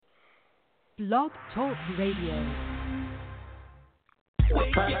Blog Talk Radio.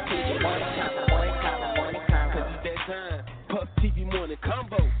 Puff TV Morning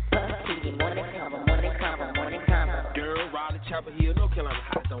Convo. Puff TV Morning Convo, Morning Convo, Morning Convo. Girl, Raleigh, Chapel Hill, North Carolina,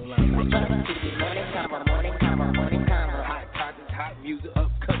 hot don't lie. Puff TV Morning Convo, Morning Convo, Morning Convo. Hot topics, hot music,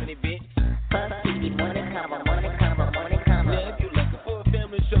 upcoming events. Puff TV Morning Convo, Morning Convo, Morning Convo. Now, if you're looking for a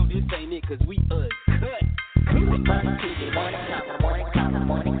family show, this ain't it, cause we uncut. Puff TV Morning Convo, Morning Convo,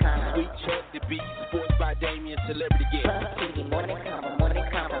 Morning Convo. Sweet Chuck, the beat, sports by Damien, celebrity guest. Puff TV Morning Convo, Morning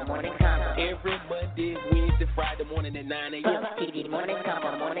Convo, Morning Convo. Every Monday, Wednesday, Friday morning at 9 a.m. Puff TV Morning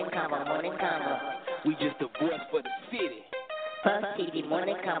Convo, Morning Convo, Morning Convo. We just a voice for the city. Puff TV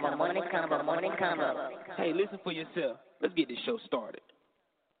Morning Convo, Morning Convo, Morning Convo. Hey, listen for yourself. Let's get this show started.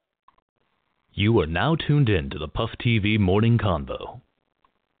 You are now tuned in to the Puff TV Morning Convo.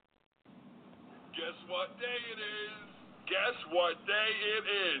 Guess what day it is? Guess what day it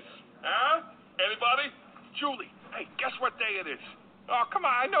is? Huh? Anybody? Julie, hey, guess what day it is? Oh, come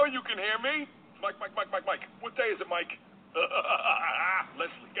on, I know you can hear me. Mike. What day is it, Mike?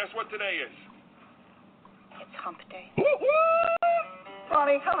 Leslie, guess what today is? It's Hump Day. Woo-hoo!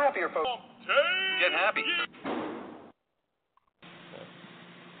 Ronnie, how happy are folks? Hump day! Get happy.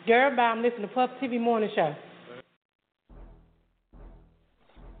 Girl, I'm listening to Puff TV Morning Show.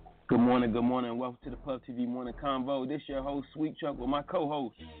 Good morning. Welcome to the Puff TV Morning Convo. This your host, Sweet Chuck, with my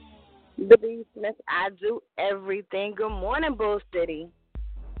co-host. The B. Smith, I do everything. Good morning, Bull City.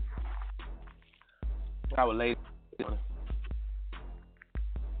 Our lady.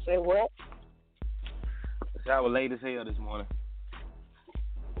 Say what? It's our late as hell this morning.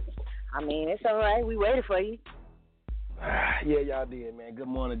 I mean, it's all right. We waited for you. Yeah, y'all did, man. Good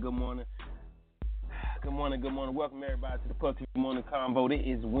morning. Welcome, everybody, to the Puff TV Morning Convo. It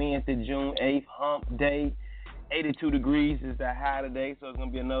is Wednesday, June 8th, Hump Day. 82 degrees is the high today, so it's going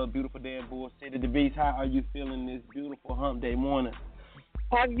to be another beautiful day in Bull City. The Beast, how are you feeling this beautiful Hump Day morning?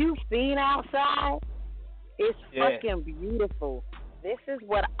 Have you seen outside? It's Yeah. fucking beautiful. This is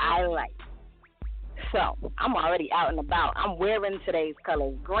what I like. So, I'm already out and about. I'm wearing today's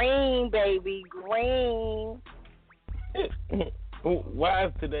colors. Green, baby, green. Why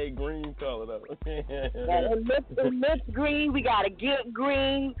is today green color, though? It looks green. We got to get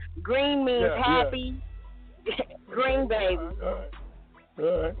green. Green means happy. Yeah. Green, baby. All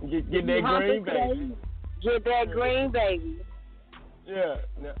right. Get that green, baby. Get that green, baby. Yeah.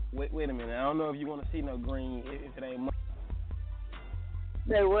 Now, wait a minute. I don't know if you want to see no green if it ain't.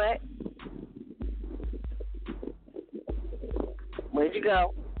 Say what? Where'd you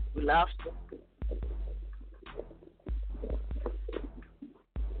go? We lost you.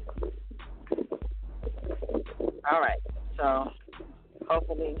 All right. So,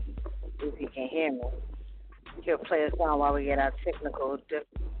 hopefully, if he can hear me, he'll play a song while we get our technical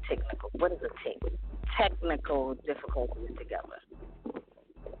difficulties together.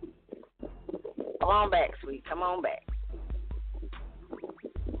 Come on back, sweet. Come on back.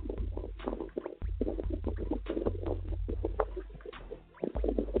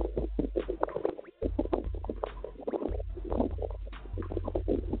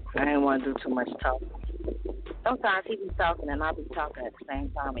 I didn't want to do too much talking. Sometimes he be talking and I be talking at the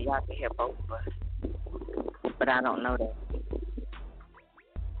same time, and y'all can hear both of us. But I don't know that.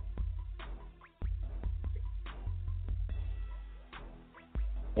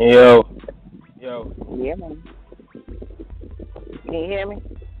 Yo. Yeah, man. Can you hear me?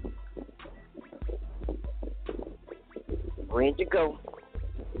 Where'd you go?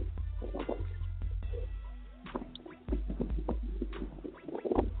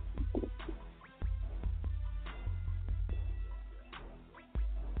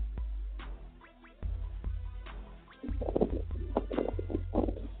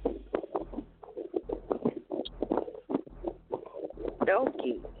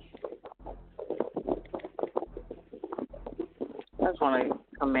 Dokie. I just want to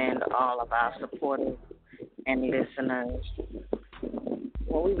commend all of our supporters and listeners.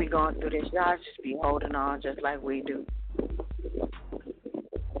 When we be going through this, y'all just be holding on just like we do.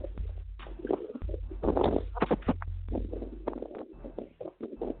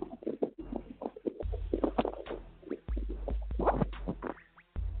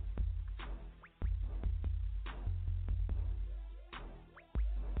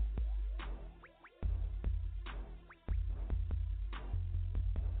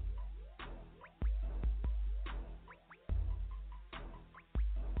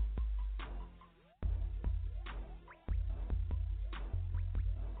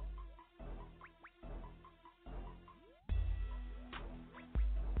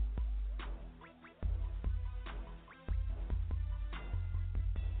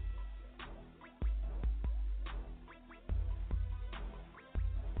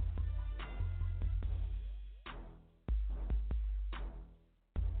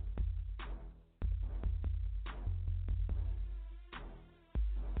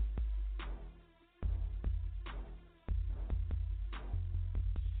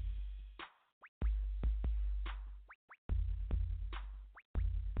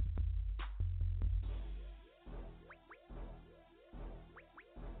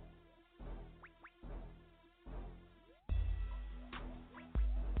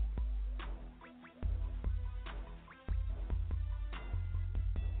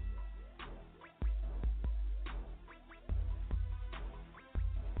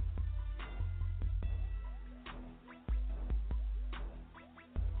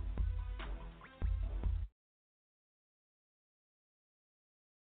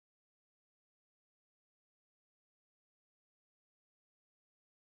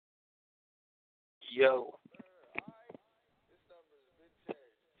 Yo.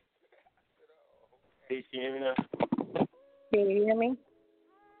 Hey, can you hear me now? Can you hear me?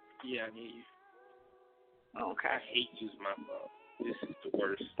 Yeah, I hear you. Okay. I hate using my phone. This is the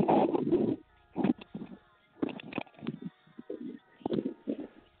worst.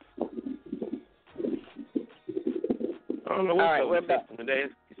 I don't know what's up with the system today.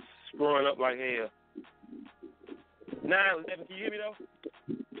 It's screwing up like hell. 9-11, can you hear me though?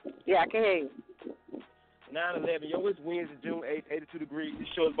 Yeah, I can hear you. 9-11, yo, it's Wednesday, June 8th, 82 degrees. This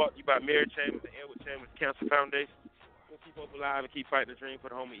show is brought to you by Mary Chambers and Edward Chambers Cancer Foundation. We'll keep hope alive and keep fighting the dream for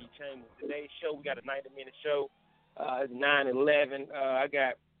the home of E. Chambers. Today's show, we got a 90-minute show. It's 9-11.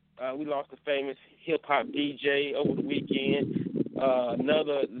 We lost a famous hip-hop DJ over the weekend.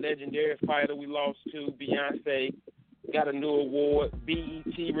 Another legendary fighter we lost to, Beyonce, got a new award.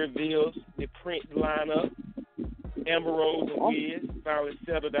 BET reveals the Prince lineup. Amber Rose and Wiz finally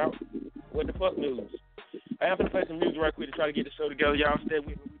settled out. What the fuck news? I'm going to play some music right quick to try to get the show together. Y'all stay with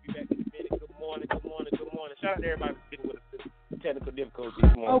me. We'll be back in a minute. Good morning, good morning, good morning. Shout out to everybody who's dealing with us technical difficulties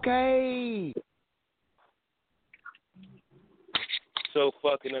this morning. Okay. So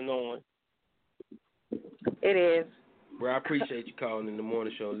fucking annoying. It is. Bro, I appreciate you calling in the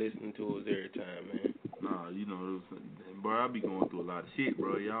morning show, listening to us every time, man. Nah, you know, bro, I be going through a lot of shit,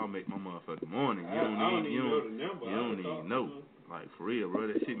 bro. Y'all make my motherfucking morning. You don't even know. Like, for real, bro.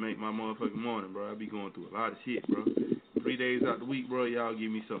 That shit make my motherfucking morning, bro. I be going through a lot of shit, bro. 3 days out the week, bro, y'all give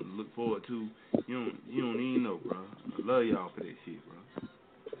me something to look forward to. You don't even know, bro. I love y'all for that shit,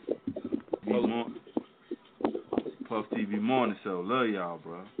 bro. Puff TV Morning Show. Love y'all,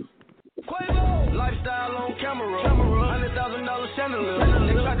 bro. Quavo. Lifestyle on camera. $100,000 chandelier.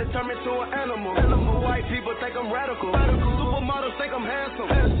 They tried to turn me to an animal. White people think I'm radical. Supermodels think I'm handsome.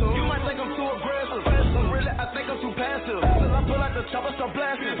 You might think I'm too aggressive. Really, I think I'm too passive. Till I pull out the chopper, start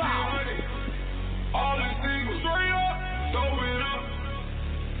blasting. All these things straight up, throw it up.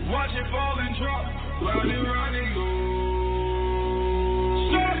 Watch it fall and drop. Round and go. Round and go.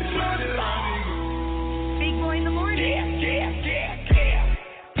 Big boy in the morning. Yeah.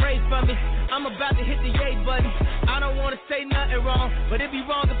 Pray for me. I'm about to hit the yay button. I don't want to say nothing wrong, but it'd be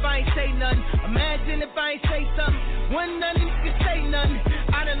wrong if I ain't say nothing. Imagine if I ain't say something. When none of you can say nothing.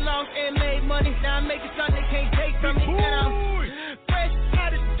 I done lost and made money. Now I'm making something they can't take from me. And I'm fresh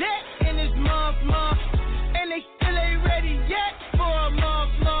out of debt in this month. And they still ain't ready yet for a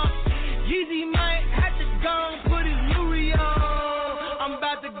month. Yeezy might have to go and put his Louis on. I'm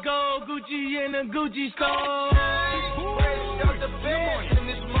about to go Gucci in a Gucci store. Fresh out the bed in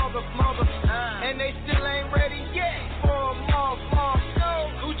this mother. And they still ain't ready yet for a month.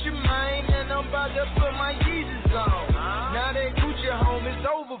 Gucci mine, and I'm about to put my Yeezys on. Now that Gucci home is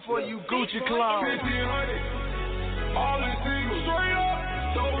over for you Gucci clones. 1500, all these things straight up,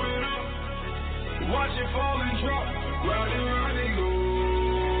 throw it up. Watch it fall and drop. Round and go.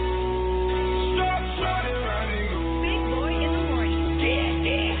 Stop, round and go. Big boy in the morning. Yeah.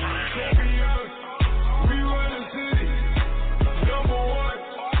 We run the city. Number one.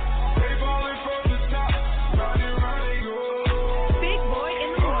 They falling from the top. Round and go. Big boy in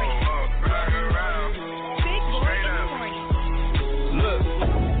the morning. Big boy in the morning. Look,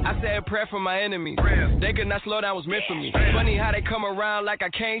 I said a prayer for my enemies. They could not slow down, was meant for me. Funny how they come around like I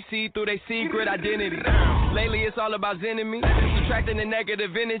can't see through their secret identity. Lately it's all about enemy, subtracting the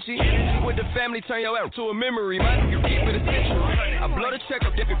negative energy. With the family, turn your ass to a memory. My nigga keep it essential. I blow the check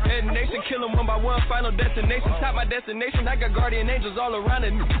up, different detonation. Kill them one by one, final destination. Top my destination, I got guardian angels all around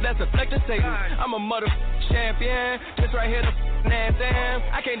it. That's a flecting Satan. I'm a mother champion. This right here, the anthem.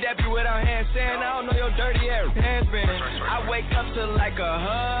 I can't dap you without handstand. I don't know your dirty ass handspin. I wake up to like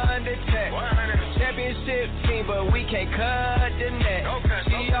 100 texts. Championship team, but we can't cut the net.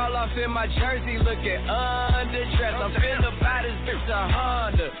 See y'all off in my jersey looking underdressed. I'm finna buy this bitch a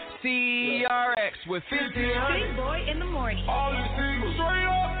Honda CRX with 1500. Big boy in the morning. All these things straight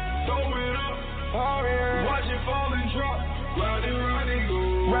up, throw it up. Watch it fall and drop. Round and go.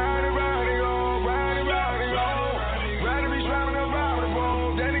 Round and go. Round and be driving around the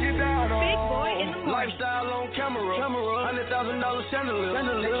road. Then get down on. Big boy in the morning. Lifestyle on camera. $100,000 chandelier.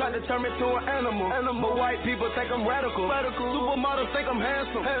 They tried to turn me to an animal. But white people think I'm radical. Supermodels think I'm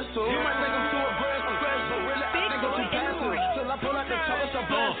handsome. You might think I'm too aggressive. Really, I think I'm too passive. Till I pull out the chopper, start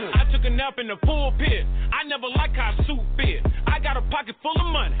blasting. I took a nap in the pulpit. I never like how a suit fit. I got a pocket full of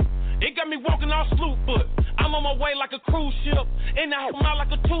money. It got me walking all slew foot. I'm on my way like a cruise ship. And I hold out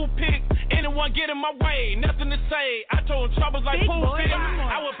like a toothpick. Anyone get in my way, nothing to say. I told him troubles like pool fit.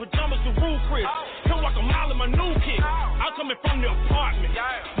 I wear pajamas to rule Chris. Can walk a mile in my new kid. I'm coming from the apartment.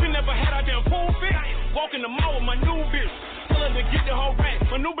 We never had our damn pool fit. Walking the mall with my new bitch. Tell her to get the whole rack.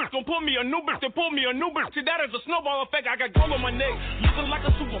 My new bitch gon' pull me a new bitch. They pull me a new bitch. See, that is a snowball effect. I got gold on my neck. Looking like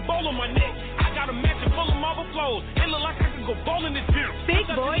a Super Bowl on my neck. I got a mansion full of marble flows. It look like I can go bowl in this beer. Big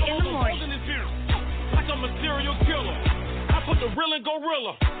boy in the morning. Like I'm a serial killer. I put the real in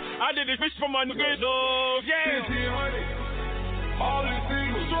gorilla. I did this bitch for my niggas. Oh, yeah. 1500. All these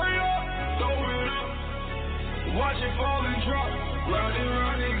things straight up. Throw it up. Watch it fall and drop. Ride it,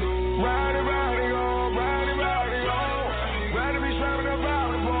 ride it, go. Ride it, ride it, go. Ride it, ride it, go. Ride it, be trapping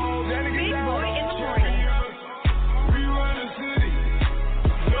about the ball. Then it get down. Big boy in the morning. We run the city.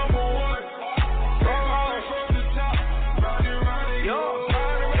 Number one. All from the top. Ride it, ride it, go.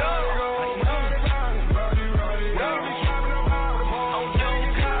 Ride it, ride it, go. Ride it, ride it, ride it, ride it. Ride it, be trapping about the ball.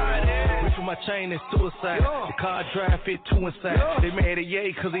 My chain is suicide. The car drive fit two inside. They mad at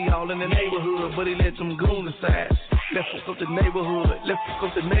Ye cause he all in the neighborhood, but he let some goons aside. Let's fuck up the neighborhood. Let's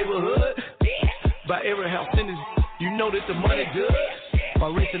fuck up the neighborhood. By every house in this, you know that the money good. My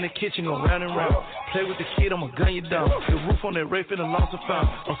wrist in the kitchen go round and round. Play with the kid, I'ma gun you down. The roof on that Ray finna lost a found.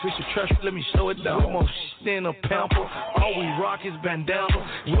 Official trash, let me slow it down. More shit in a pamper. All we rock is bandana.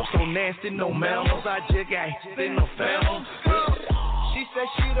 You so nasty, no manners. I just got hit in the family. She said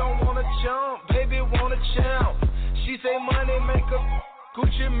she don't wanna jump, baby wanna jump. She say money make her,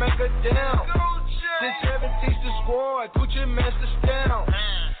 Gucci make her down. Since 17's the squad, Gucci master down.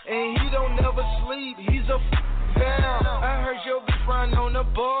 And he don't never sleep, he's a down. I heard your bitch run on the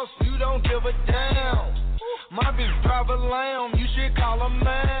bus, you don't give a damn. My bitch drive a lamb, you should call her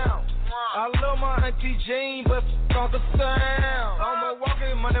ma'am. I love my auntie Jean, but fuck the sound. I'm a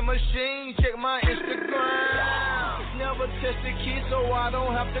walking money machine, check my Instagram. Never test the kid, so I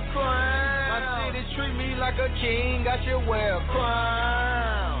don't have to cry. My city treat me like a king, got your wear a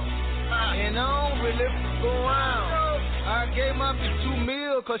crown. And I don't really fuck around. I gave my bitch $2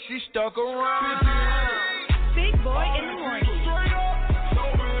 million, cause she stuck around. Big boy in the morning. Straight up,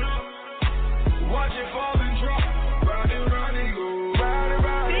 throw it up. Watch it fall and drop. Ride it, ride it, go. Ride it,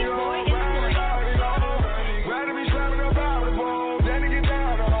 ride it, go. Ride it, ride it, go. Ride it, be slapping up out the ball. Then it get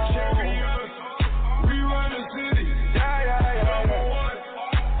down to home. Champions, we run the city. Number one,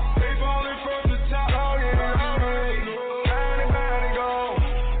 they falling from the top. Oh yeah, ride it, ride it, go.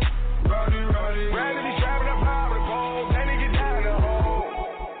 Ride it, ride it, ride it, be slapping up out the ball. Then it get down to home.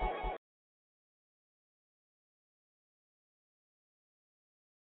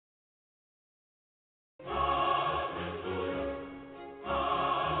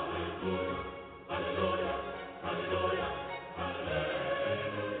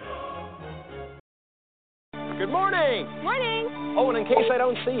 Good morning. Morning. Oh, and in case I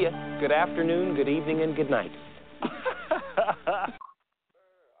don't see you, good afternoon, good evening, and good night.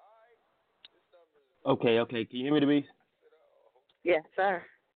 Okay. Can you hear me, DeBeast? Yes, sir.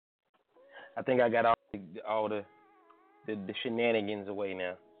 I think I got all the shenanigans away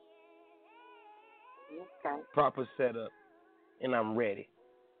now. Okay. Proper setup, and I'm ready.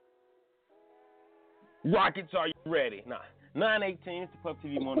 Rockets, are you ready? Nah. 9:18, it's the Puff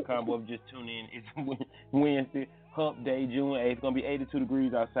TV Morning Convo. If you just tune in, it's Wednesday, Hump Day, June 8th. It's going to be 82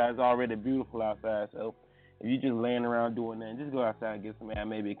 degrees outside. It's already beautiful outside. So if you're just laying around doing that, just go outside and get some air.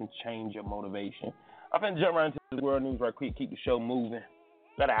 Maybe it can change your motivation. I'm going to jump right into the world news right quick, keep the show moving.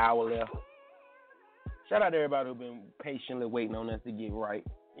 Got an hour left. Shout out to everybody who's been patiently waiting on us to get right.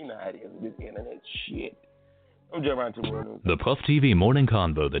 You know how it is with this internet shit. I'm jumping right into the world news. The Puff TV Morning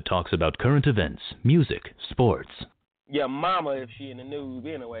Convo that talks about current events, music, sports. Yeah, mama, if she in the news.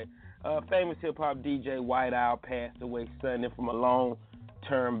 Anyway, famous hip-hop DJ White Owl passed away Sunday from a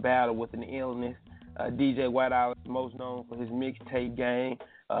long-term battle with an illness. DJ White Owl is most known for his mixtape game.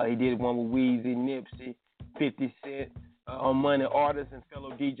 He did one with Weezy, Nipsey, 50 Cent. On Monday, artists and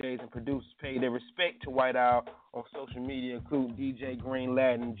fellow DJs and producers paid their respect to White Owl on social media, including DJ Green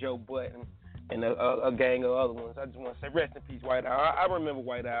Latin, Joe Button, and a gang of other ones. I just want to say rest in peace, White Owl. I remember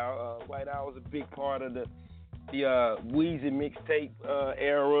White Owl. White Owl was a big part of the Weezy mixtape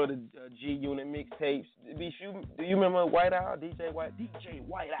era, the G-Unit mixtapes. Do you remember White Owl, DJ White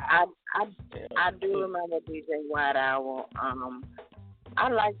Owl? I do remember DJ White Owl. I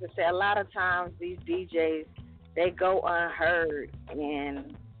like to say a lot of times these DJs, they go unheard,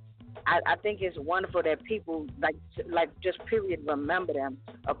 and I think it's wonderful that people like just period remember them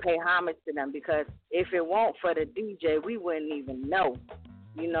or pay homage to them, because if it weren't for the DJ, we wouldn't even know.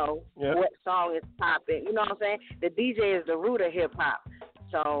 What song is popping. You know what I'm saying? The DJ is the root of hip-hop.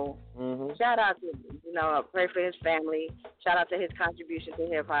 So, shout out to, pray for his family. Shout out to his contribution to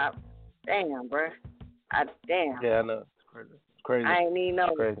hip-hop. Damn, bruh. Damn. Yeah, I know. It's crazy. It's crazy. I ain't even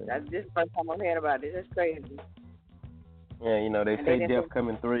know. Crazy. This is the first time I'm hearing about this. That's crazy. Yeah, you know, they say death come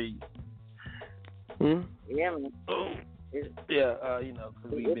in threes. Yeah, man. Yeah, you know,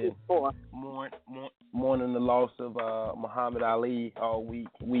 because we've been mourning the loss of Muhammad Ali all week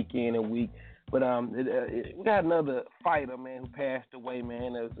in and week. But we got another fighter, man, who passed away,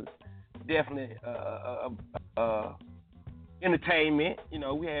 man. It was definitely entertainment. You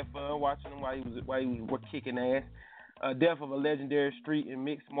know, we had fun watching him while he was kicking ass. Death of a legendary street and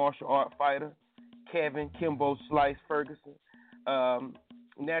mixed martial art fighter, Kimbo Slice Ferguson.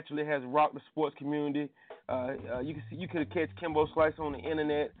 Naturally has rocked the sports community. You could catch Kimbo Slice on the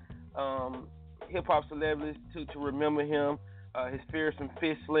internet. Hip hop celebrities to remember him. His fearsome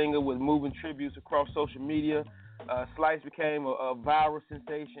fist slinger with moving tributes across social media. Slice became a viral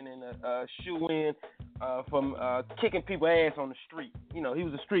sensation and a shoe-in from kicking people's ass on the street. You know, he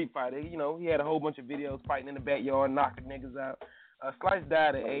was a street fighter. You know, he had a whole bunch of videos fighting in the backyard, knocking niggas out. Slice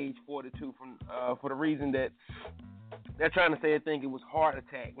died at age 42 for the reason that they're trying to say they think it was heart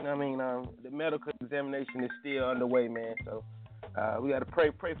attack. You know what I mean? The medical examination is still underway, man. So we got to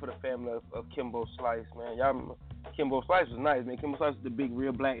pray for the family of Kimbo Slice, man. Kimbo Slice was nice, man. Kimbo Slice was the big,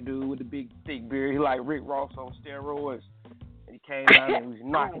 real black dude with the big, thick beard. He like Rick Ross on steroids. And he came out and he was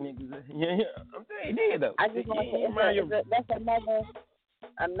knocking niggas. Yeah, I'm saying he did though. I just want to say that's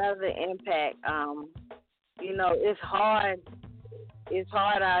another impact. You know, it's hard. It's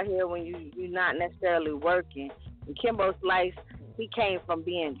hard out here when you're not necessarily working. And Kimbo Slice, he came from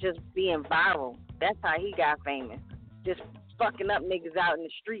being viral. That's how he got famous. Just fucking up niggas out in the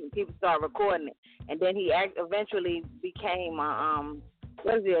street, and people started recording it. And then he eventually became a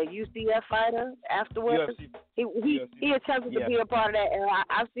UCF fighter afterwards. He attempted to be a part of that, and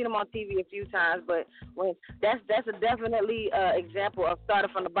I've seen him on TV a few times. But that's a definitely example of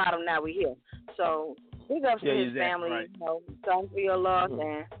starting from the bottom. Now we're here. So big ups to his family. Right. You know, sorry for your loss,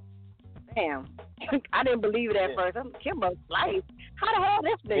 and damn, I didn't believe it at first. I'm Kimbo Slice. How the hell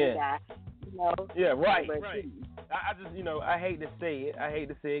this nigga die? You know? Yeah, right. I just, you know, I hate to say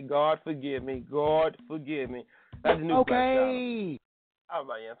it. God forgive me. God forgive me. I just knew. Okay. I was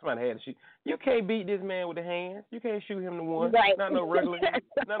like, yeah, somebody had to shoot. You can't beat this man with the hands. You can't shoot him to one. Right. Not no regular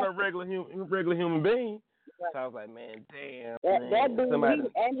human being. Right. So I was like, man, damn. That dude,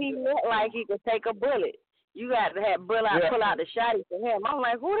 he looked like he could take a bullet. You got to have pull out the shotty for him. I'm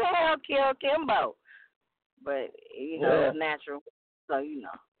like, who the hell killed Kimbo? But you know, it's natural. So you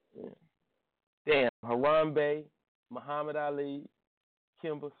know. Yeah. Damn, Harambe, Muhammad Ali,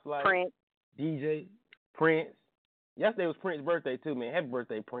 Kimbo Slice, Prince, DJ, Prince. Yesterday was Prince's birthday too, man. Happy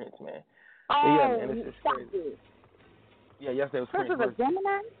birthday, Prince, man. Oh, yeah, man, it's crazy. Yeah, yesterday was Prince's birthday. Prince was a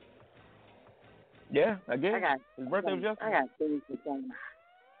Gemini? Yeah, I guess. His birthday was yesterday. I got things for Gemini.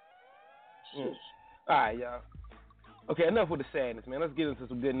 All right, y'all. Okay, enough with the sadness, man. Let's get into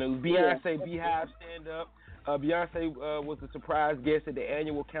some good news. Beyonce Beehive stand up. Beyonce was a surprise guest at the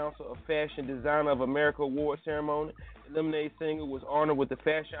annual Council of Fashion Designer of America Award ceremony. The Lemonade singer was honored with the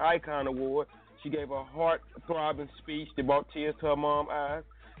Fashion Icon Award. She gave a heart-throbbing speech that brought tears to her mom's eyes.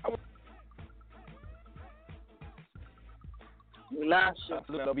 We lost you.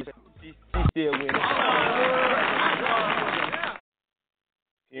 She's still winning.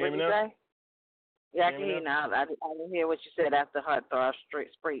 You hear me now? Say? Yeah, I can hear you now. I didn't hear what you said after heart-throb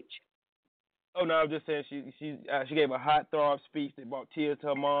speech. Oh no, I'm just saying she gave a hot throb speech that brought tears to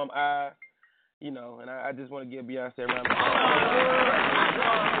her mom's eyes, you know, and I just want to give Beyonce a round of applause.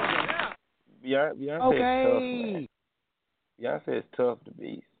 Beyonce is tough, man. Beyonce is tough to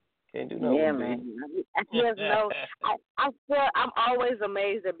beat. Can't do nothing. Yeah, man. I'm always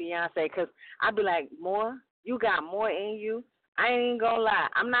amazed at Beyonce because I be like, more? You got more in you? I ain't even gonna lie.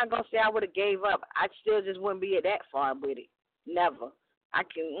 I'm not gonna say I would have gave up. I still just wouldn't be that far with it. Never. I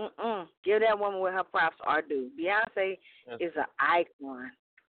can give that woman what her props are due. Beyonce is an icon.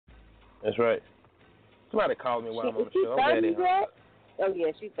 That's right. Somebody called me while I'm on the show. I'm glad oh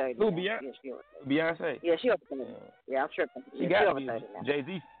yeah, she's 30. Who, Beyonce? Yeah, she's 30. Yeah, I'm tripping. She got to be 30 now.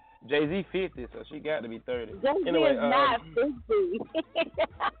 Jay-Z 50, so she got to be 30. Jay-Z is not 50.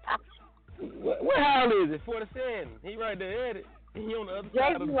 What old is it? 47. He right there at it. He on the other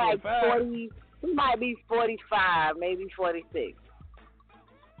side of the 45. Like 40. He might be 45, maybe 46.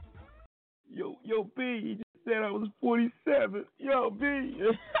 Yo, B, he just said I was 47. Yo, B.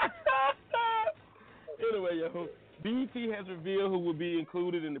 Anyway, yo, BET has revealed who will be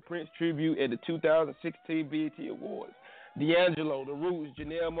included in the Prince tribute at the 2016 BET Awards. D'Angelo, The Roots,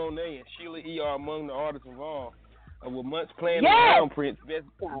 Janelle Monáe, and Sheila E. are among the artists involved. With months planned around Prince,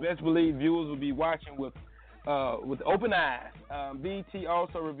 best believe viewers will be watching with with open eyes. BET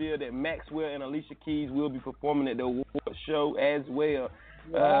also revealed that Maxwell and Alicia Keys will be performing at the award show as well.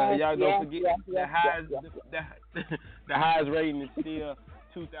 Y'all don't forget the highest rating is still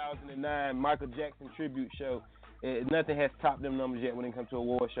 2009 Michael Jackson tribute show. Nothing has topped them numbers yet when it comes to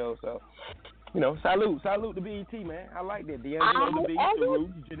award shows. So, salute to BET, man. I like that. D'Angelo, the Beat,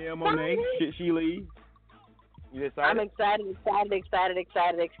 thru, Janelle Monáe, She Lee. You excited? I'm excited.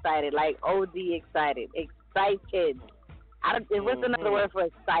 Like OD excited. What's another word for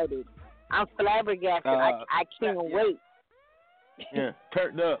excited? I'm flabbergasted. I can't wait. Yeah,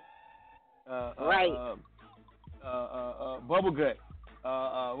 turned up. Right. Bubble gut.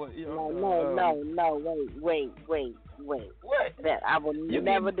 Wait. What? That I will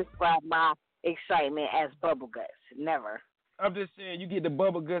never describe my excitement as bubble guts. Never. I'm just saying, you get the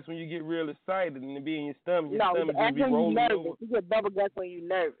bubble guts when you get real excited and it be in your stomach. No, stomach that's be when you're rolling nervous. over. You get bubble guts when you're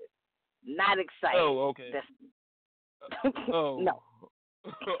nervous, not excited. Oh, okay. No.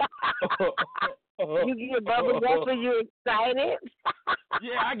 You get bubble guts when you're excited?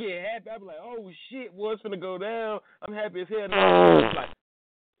 Yeah, I get happy. I'm like, oh, shit, what's going to go down? I'm happy as hell. Like,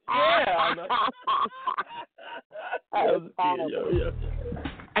 yeah.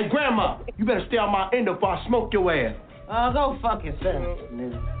 Hey, Grandma, you better stay on my end if I smoke your ass. Go fuck yourself.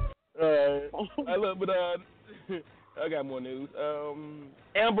 I got more news.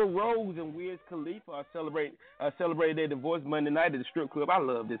 Amber Rose and Wiz Khalifa are celebrating their divorce Monday night at the strip club. I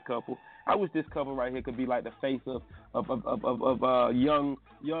love this couple. I wish this couple right here could be like the face of young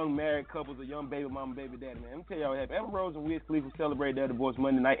married couples, or young baby mama, baby daddy, man. Let me tell y'all what happened. Amber Rose and Wiz Khalifa celebrated their divorce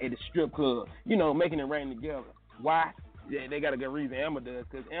Monday night at the strip club. Making it rain together. Why? Yeah, they got a good reason. Amber does,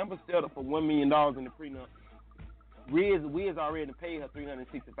 because Amber settled for $1 million in the prenup. Wiz already paid her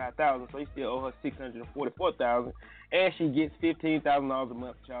 $365,000, so he still owe her $644,000, and she gets $15,000 a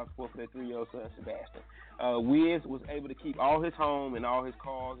month for child support for their 3-year-old son Sebastian. Wiz was able to keep all his home and all his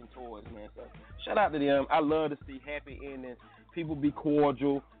cars and toys, man. So shout out to them. I love to see happy endings. People be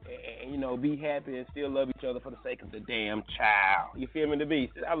cordial and be happy and still love each other for the sake of the damn child. You feel me, the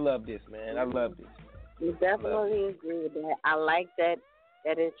beast? I love this, man. I love this. You definitely agree with that. I like that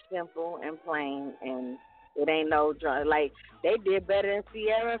it's simple and plain, and it ain't no drama. Like, they did better than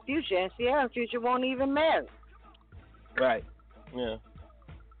Sierra and Future, and Sierra and Future won't even marry. Right. Yeah.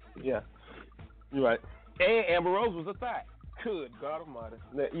 You're right. And Amber Rose was a thought. Good God Almighty.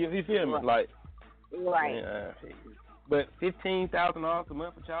 You feel me? Like, right. Yeah. But $15,000 a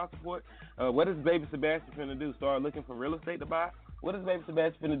month for child support. What is Baby Sebastian finna do? Start looking for real estate to buy? What is Baby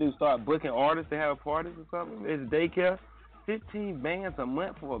Sebastian finna do? Start booking artists to have parties or something? Is daycare? 15 bands a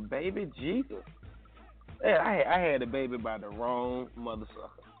month for a baby? Jesus. Yeah, I had a baby by the wrong mother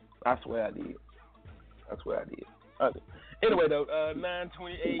sucker. I swear I did. Anyway, though,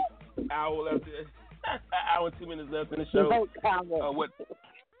 9:28, hour and 2 minutes left in the show. What?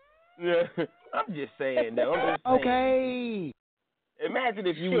 Yeah, I'm just saying that. Okay. Imagine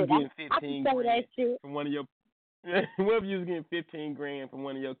if you was getting 15 grand from one of your. What if you was getting 15 grand from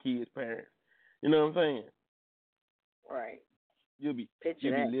one of your kids' parents? You know what I'm saying? Right. You'll be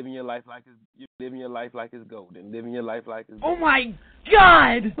living your life like it's golden. Living your life like it's golden. Oh my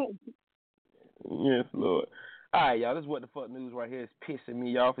God! Yes, Lord. All right, y'all. This is what the fuck news right here is pissing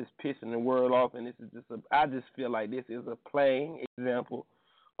me off. It's pissing the world off, and this is I just feel like this is a plain example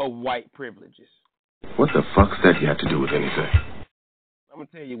of white privileges. What the fuck's that you have to do with anything? I'm gonna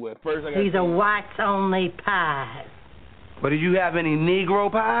tell you what. First, I got. These are whites-only pies. But do you have any Negro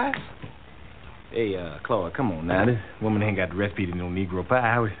pies? Hey, Claude, come on now. This woman ain't got the recipe to no Negro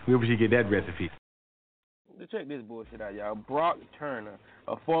pie. Where would she get that recipe? Check this bullshit out, y'all. Brock Turner,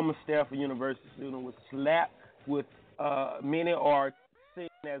 a former Stanford University student, was slapped with many are seen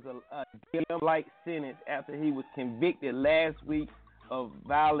as a dim-like sentence after he was convicted last week of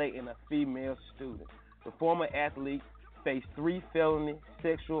violating a female student. The former athlete faced 3 felony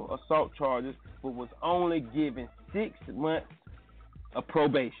sexual assault charges, but was only given 6 months of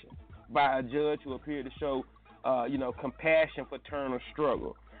probation by a judge who appeared to show, compassion for Turner's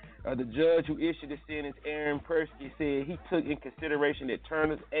struggle. The judge who issued the sentence, Aaron Persky, said he took in consideration that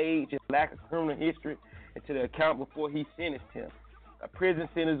Turner's age and lack of criminal history into the account before he sentenced him. A prison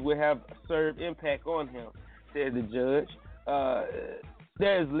sentence will have a served impact on him, said the judge.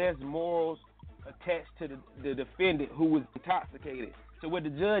 There is less morals attached to the defendant who was intoxicated. So what the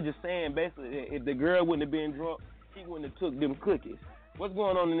judge is saying, basically, if the girl wouldn't have been drunk, he wouldn't have took them cookies. What's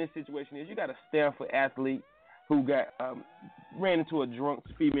going on in this situation is you got a Stanford athlete who got ran into a drunk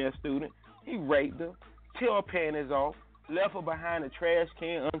female student. He raped her, tore her panties off, left her behind a trash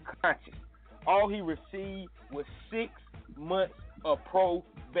can unconscious. All he received was 6 months of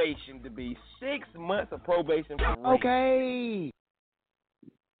probation to be 6 months of probation for rape. Okay.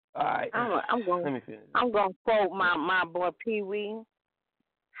 All right. I'm gonna quote my boy Pee Wee.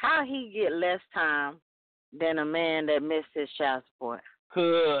 How he get less time than a man that missed his child support?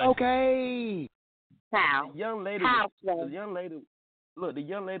 Okay. How? The young lady. Look, the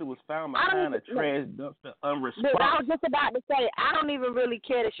young lady was found behind a trash dumpster unresponsive. Look, I was just about to say, I don't even really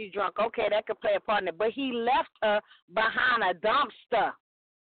care that she's drunk. Okay, that could play a part in it. But he left her behind a dumpster.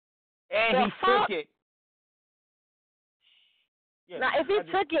 And he took it. Yeah, now, if he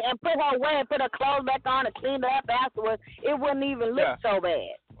took it and put her away and put her clothes back on and cleaned her up afterwards, it wouldn't even look so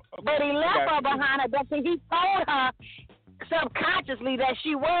bad. Okay. But he left her behind a dumpster. He told her subconsciously that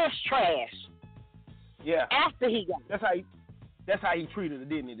she was trash. Yeah. After he got That's how he treated her,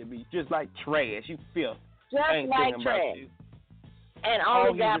 didn't it? To be just like trash. You filth. Just like trash. And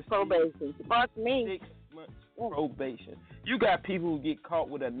only got probation. Fuck me. 6 months probation. You got people who get caught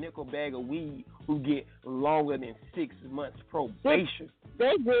with a nickel bag of weed who get longer than 6 months probation.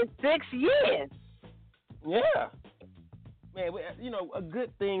 They did 6 years. Yeah. Man, a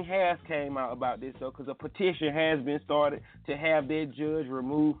good thing has came out about this, though, because a petition has been started to have their judge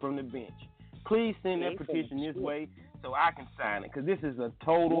removed from the bench. Please send that petition this way so I can sign it, because this is a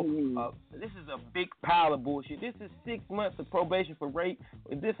total, this is a big pile of bullshit. This is 6 months of probation for rape.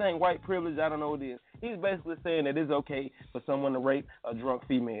 If this ain't white privilege, I don't know what it is. He's basically saying that it's okay for someone to rape a drunk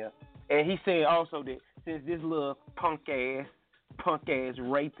female. And he's saying also that since this little punk ass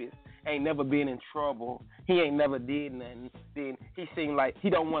rapist ain't never been in trouble, he ain't never did nothing, then he seemed like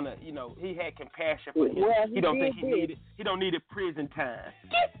he don't want to, he had compassion for him. Well, he don't think he don't need prison time.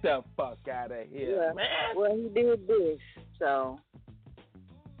 Get the fuck out of here, man. Well, he did this, so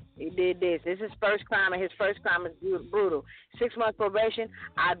he did this. This is his first crime, and his first crime is brutal. 6 months probation.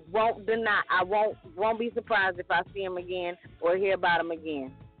 I won't deny. I won't be surprised if I see him again or hear about him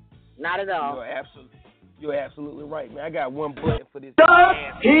again. Not at all. You're absolutely right, man. I got one button for this. Does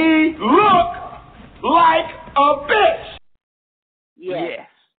he look like a bitch? Yes.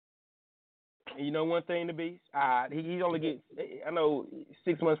 And you know one thing, the beast? He only gets,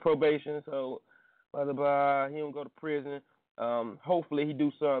 6 months probation, so blah, blah, blah. He don't go to prison. Hopefully he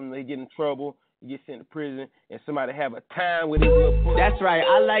do something. He get in trouble. He gets sent to prison, and somebody have a time with his little book. That's right.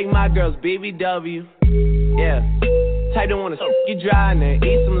 I like my girls BBW. Yeah. Type don't want to you dry and then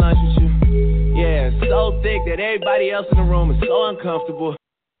eat some lunch with you. Yeah, so thick that everybody else in the room is so uncomfortable.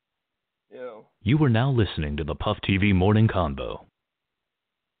 You are now listening to the Puff TV Morning Convo.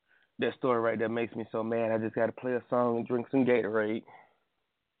 That story right there makes me so mad. I just got to play a song and drink some Gatorade.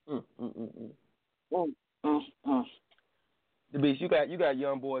 The beast, you got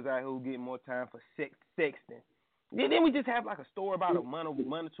young boys out here who get more time for sexting. Then we just have like a story about a month or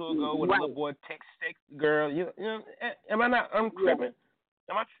two ago when a little boy text girl. Am I not? I'm tripping.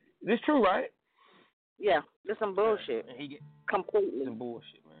 This true, right? Yeah, there's some bullshit. Completely. Some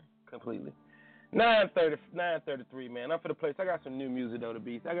bullshit, man. Completely. 9:33, man. I'm for the place. I got some new music though, the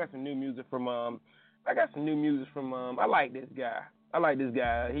beast. I got some new music from I like this guy.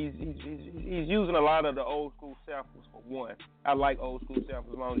 He's using a lot of the old school samples for one. I like old school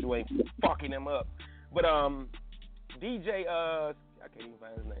samples as long as you ain't fucking them up. But DJ I can't even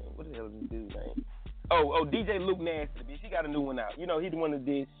find his name. What the hell is this dude's name? Oh, DJ Luke Nasty. He got a new one out. He the one that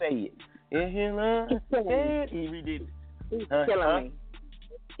did Say It. He redid it. He's killing me.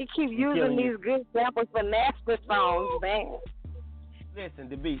 He keeps using these good samples for nasty songs, man. Listen,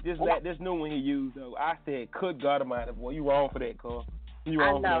 the beast. This new one he used though. I said, "Good God Almighty, boy, you wrong for that, Carl. You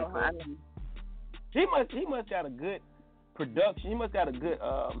wrong for that, Carl." He must got a good production. He must got a good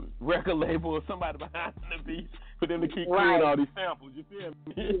record label or somebody behind the beat for them to keep clearing all these samples. You feel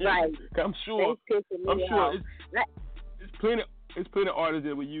me? Right. I'm sure it's plenty of artists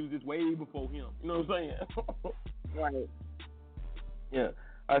that would use this way before him. You know what I'm saying? Right. Yeah.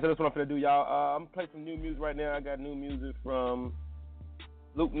 All right, so that's what I'm gonna do, y'all. I'm gonna play some new music right now. I got new music from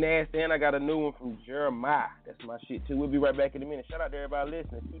Luke Nasty, and I got a new one from Jeremiah. That's my shit too. We'll be right back in a minute. Shout out to everybody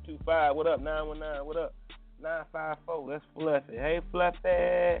listening. 225, what up? 919, what up? 954, that's Fluffy. Hey,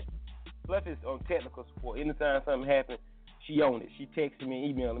 Fluffy. Fluffy's on technical support. Anytime something happens, she on it. She texts me,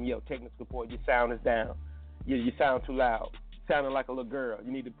 email me, yo, technical support, your sound is down. You sound too loud. Sounding like a little girl.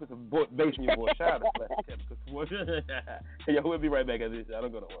 You need to put some bass in your voice. Shout out to Fluffy, technical support. Yo, we'll be right back after this. I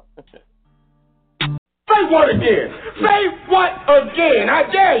don't go nowhere. Say what again? Say what again? I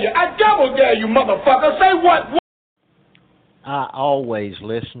dare you. I double dare you, motherfucker. Say what? I always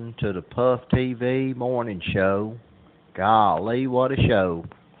listen to the Puff TV Morning Show. Golly, what a show.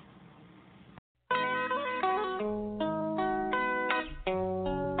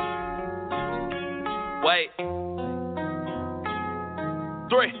 Wait.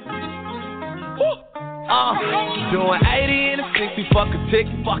 Doing 80 in a 60, fuck a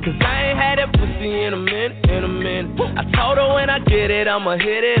ticket. Cause I ain't had that pussy in a minute. I told her when I get it, I'ma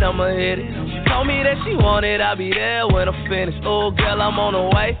hit it. She told me that she want it, I'll be there when I'm finished. Oh, girl, I'm on the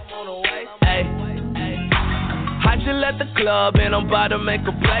way. Ay. I just left the club and I'm about to make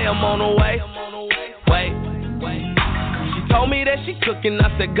a play. I'm on the way. Wait. She told me that she cooking, I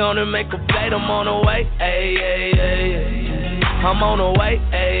said gonna make a plate. I'm on the way. Ay. I'm on the way.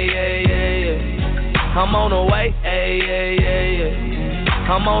 Ay. I'm on the way. Ay.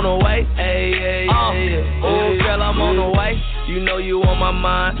 I'm on the way. Ay. Oh, girl, I'm on the way. You know you on my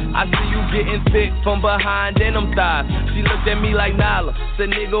mind. I see you getting thick from behind in them thighs. She looked at me like Nala. Said,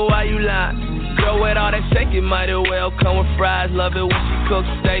 nigga, why you lying? Girl, with all that shake, it might as well come with fries. Love it when she cooks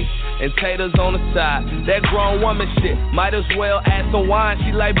steak and taters on the side. That grown woman shit, might as well add some wine.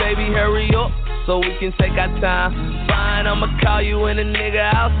 She like, baby, hurry up so we can take our time. Fine, I'ma call you and a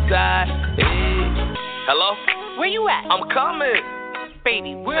nigga outside. Hey. Hello? Where you at? I'm coming.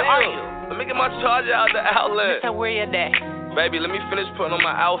 Baby, where are you? Let me get my charger out the outlet. So where you at? Baby, let me finish putting on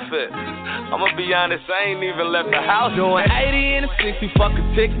my outfit. I'ma be honest, I ain't even left the house. Doing 80 in a 60, fuck a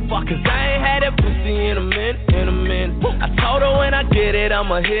ticket. Cause I ain't had that pussy in a minute. I told her when I get it,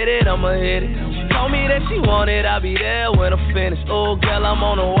 I'ma hit it. She told me that she want it, I'll be there when I'm finished. Oh, girl, I'm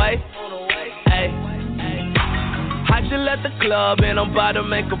on the way. Ay. I just left the club and I'm about to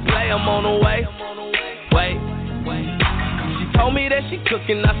make a play. I'm on the way. Wait. She told me that she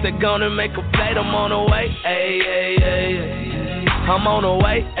cooking, I said gonna make a plate. I'm on the way. Ay. I'm on the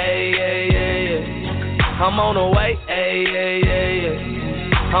way. Ay. I'm on the way. Ay.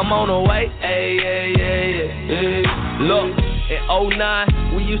 I'm on the way. Ay. Look, in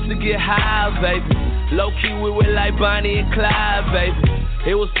 09, we used to get high, baby. Low-key, we were like Bonnie and Clyde, baby.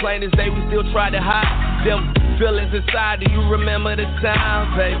 It was plain as day, we still tried to hide them feelings inside. Do you remember the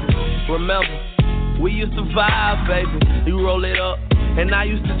time, baby? Remember, we used to vibe, baby. You roll it up, and I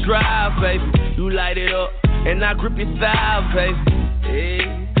used to drive, baby. You light it up, and I grip your thigh, baby. Hey,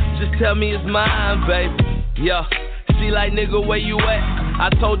 just tell me it's mine, baby. Yeah, she like, nigga, where you at? I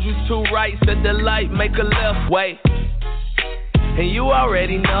told you 2 right, said the light, make a left, wait. And you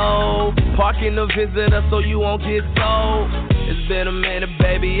already know, parking the visitor so you won't get sold. It's been a minute,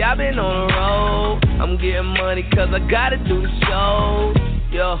 baby, I've been on the road. I'm getting money cause I gotta do the show.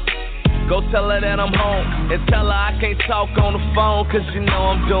 Yeah, go tell her that I'm home, and tell her I can't talk on the phone, cause you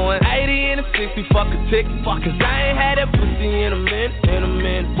know I'm doing 80 in a 60, fuck a ticket. Cause I ain't had that pussy in a minute.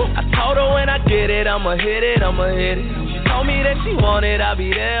 I told her when I get it, I'ma hit it. She told me that she want it, I'll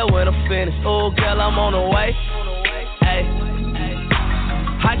be there when I'm finished. Oh, girl, I'm on the way. Ay.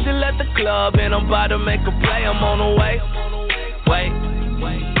 I just left the club and I'm about to make a play. I'm on the way. Wait.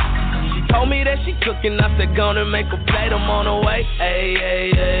 She told me that she cooking, I said gonna make a plate. I'm on the way. Ay.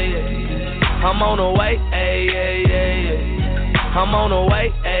 I'm on the way. Ay. I'm on the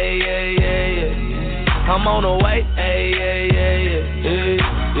way. Ay. I'm on the way. Ay.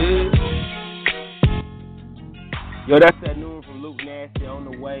 Yo, that's that noon from Luke Nasty, On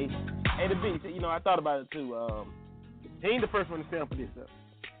the Way. Hey, the beat, you know, I thought about it too. He ain't the first one to sample this up.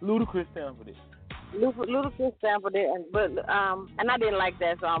 Ludacris sampled it. Ludacris sampled it, and I didn't like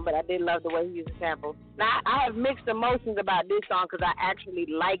that song, but I did love the way he used the sample. Now, I have mixed emotions about this song because I actually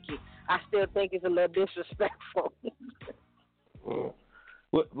like it. I still think it's a little disrespectful.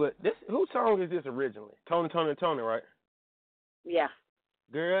 What this? Whose song is this originally? Tony, right? Yeah.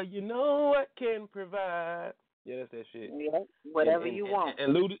 Girl, you know what can provide. Yeah, that's that shit. Yeah, whatever you want.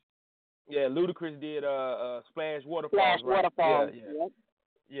 And Ludacris did Splash Waterfalls. Splash Waterfalls.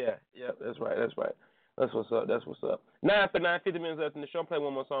 Yeah, that's right. That's what's up. 9 for 9, 50 minutes left in the show. Play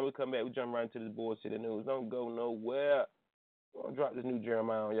one more song. We come back. We jump right into the bullshit and news. Don't go nowhere. I'm gonna drop this new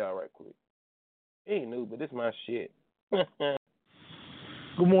Jeremiah on y'all right quick. He ain't new, but this my shit.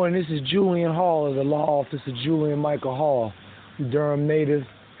 Good morning. This is Julian Hall of the Law Office of Julian Michael Hall, Durham native,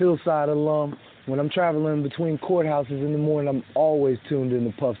 Hillside alum. When I'm traveling between courthouses in the morning, I'm always tuned in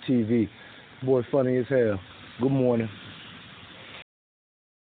to Puff TV. Boy, funny as hell. Good morning.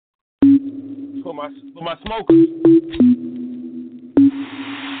 For my smokers.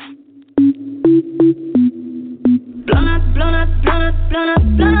 Blown out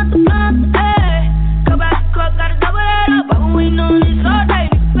the blunt, ayy. Go back to court, gotta double that up. But when we know this all day,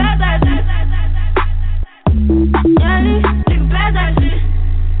 nigga, pass that shit. Yeah, nigga, pass that shit.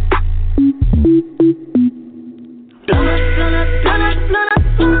 Blown out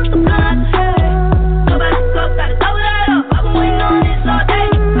the blunt, ayy. Go back to court, gotta double that up. But when we know this all day,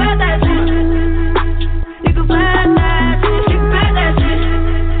 nigga, pass that shit. You can pass that shit.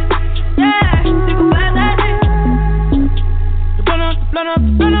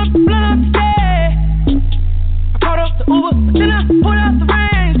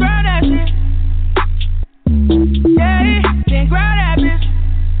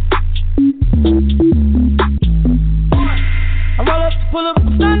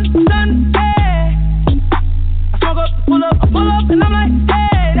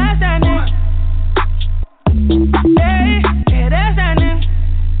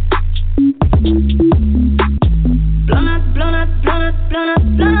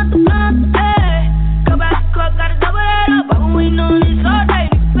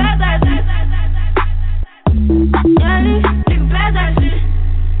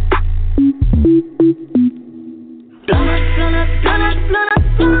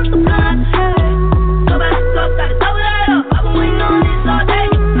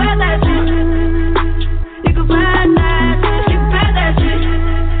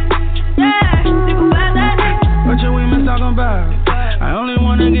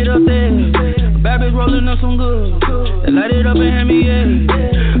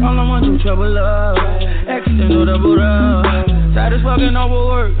 double up. Extend or double up. Tired as fucking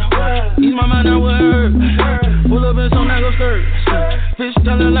overwork. Ease my mind out with hurt. Pull up in some nigga skirt. Fish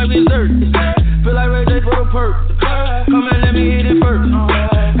telling like dessert. Feel like Ray J for the perk. Come and let me hit it first.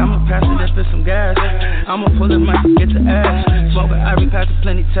 I'ma pass it and spit some gas. I'ma pull it, might get the ass. Smoke an Ivory pack of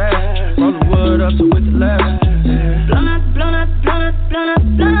plenty tags. Roll the wood up to with the last. Blown out, blown out, blown out, blown out,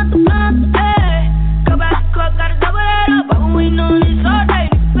 blown out the blunt, ayy. Go back to court, gotta double that up. But we know this all day,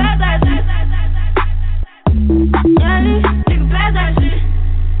 nigga, pass that shit. Yeah, nigga, pass that shit.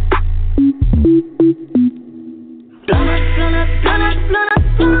 Blown out, blown out, blown out, blown out,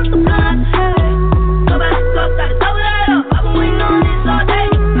 blown out the blunt, ayy. Go back to court, gotta double that up. But we know this all day,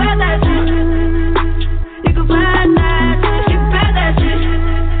 nigga, pass that shit. You can pass that shit, you can pass that shit.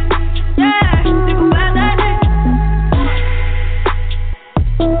 Yeah, you can pass that shit.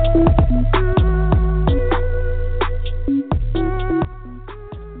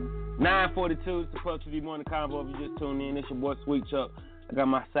 9:42, it's the Puff TV Morning Convo. If you just tuned in, it's your boy Sweet Chuck. I got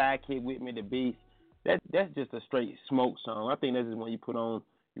my sidekick with me, the Beast. That's just a straight smoke song. I think that's just one you put on,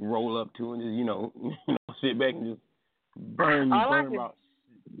 you roll up to, and just sit back and just burn rocks.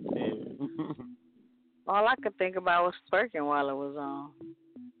 Yeah. All I could think about was twerking while it was on.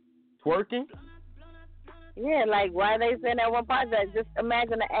 Twerking? Yeah, like why they saying that one part? That just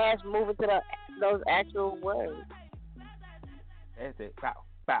imagine the ass moving to those actual words. That's it. Bow,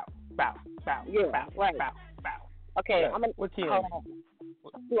 bow, bow, bow. Yeah, bow, right. Bow, bow. Okay, Yeah. I'm gonna What kid? hold on.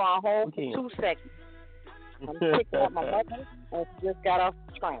 You on hold for 2 seconds. I'm picking up my mother and she just got off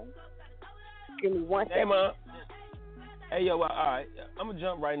the train. Give me 1 second. Hey, Mom. Hey, yo, all right. I'm going to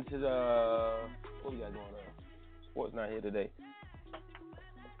jump right into the, what we got going on? Sports not here today.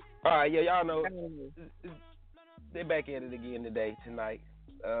 All right, yeah, y'all know, they're back at it again tonight.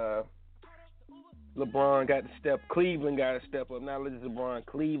 LeBron got to Cleveland got to step up. Not only LeBron,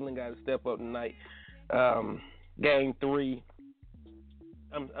 Cleveland got to step up tonight. Game 3.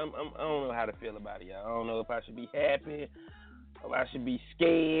 I don't know how to feel about it, y'all. I don't know if I should be happy, or I should be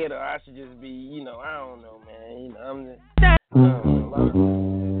scared, or I should just be, I don't know, man. I'm just,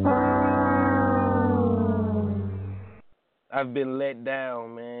 I've been let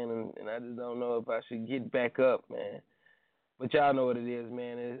down, man, and I just don't know if I should get back up, man. But y'all know what it is,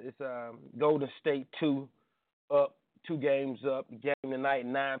 man. It's Golden State 2 up, 2 games up. Game tonight,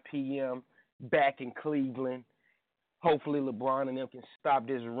 9 p.m. back in Cleveland. Hopefully LeBron and them can stop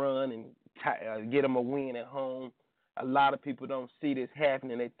this run and get them a win at home. A lot of people don't see this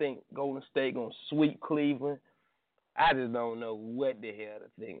happening. They think Golden State going to sweep Cleveland. I just don't know what the hell to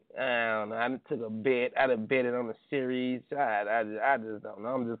think. I don't know. I took a bet. I'd have betted on the series. I just don't know.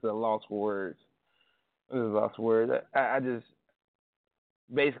 I'm just at a loss for words. I just,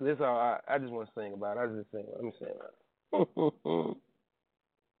 basically, that's all I just want to sing about it. Let me sing about it.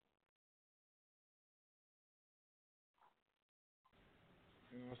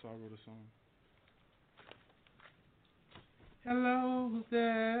 That's why I wrote a song. Hello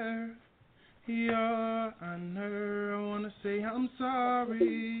there, Your Honor. I want to say I'm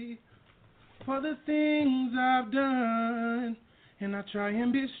sorry for the things I've done, and I try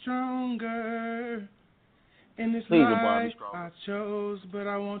and be stronger in this life I chose. But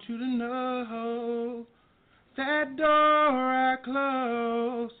I want you to know that door I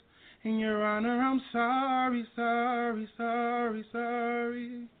closed. And Your Honor, I'm sorry, sorry, sorry,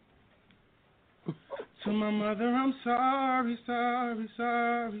 sorry. To my mother, I'm sorry, sorry,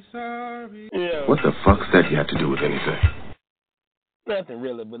 sorry, sorry. Yeah. What the fuck's that you have to do with anything? Nothing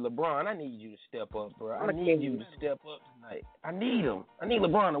really, but LeBron, I need you to step up, bro. I need you to step up tonight. I need him. I need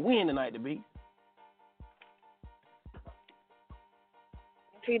LeBron to win tonight, to be.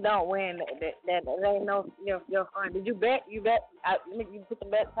 If he don't win, that ain't no your fun. Did you bet? You bet? You put the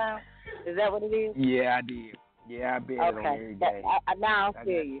bet down? Is that what it is? Yeah, I did. Yeah, I bet on every game. Now I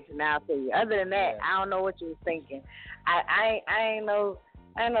feel you. Other than that, I don't know what you was thinking. I ain't know.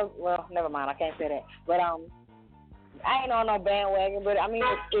 Well, never mind. I can't say that. But I ain't on no bandwagon. But I mean,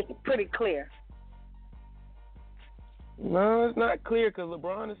 it's pretty clear. No, it's not clear because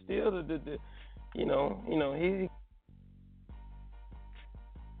LeBron is still the he.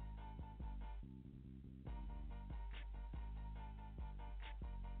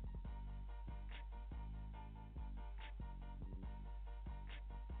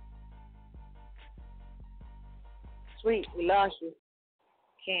 Sweet, we lost you.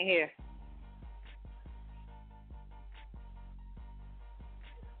 Can't hear.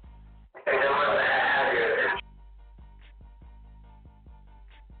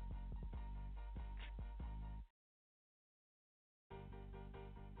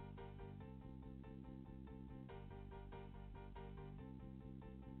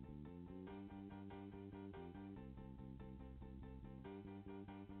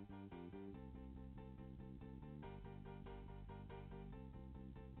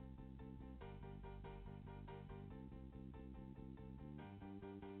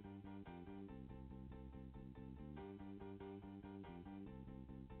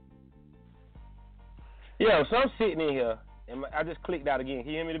 Yo, so I'm sitting in here, and I just clicked out again.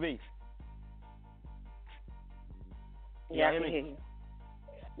 Can you hear me, the beat? Yeah, I can hear you.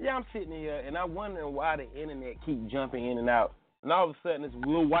 Yeah, I'm sitting here, and I'm wondering why the internet keep jumping in and out. And all of a sudden, this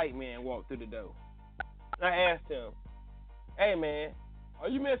little white man walked through the door. I asked him, "Hey, man, are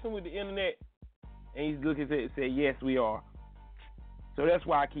you messing with the internet?" And he's looking at it and said, "Yes, we are." So that's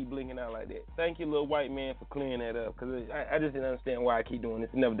why I keep blinking out like that. Thank you, little white man, for clearing that up, because I just didn't understand why I keep doing this.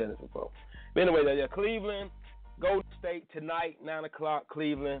 I've never done this before. But anyway, yeah, Cleveland, Golden State tonight, 9 o'clock,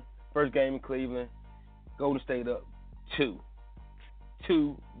 Cleveland. First game in Cleveland. Golden State up 2-0.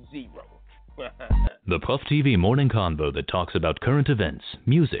 The Puff TV Morning Convo that talks about current events,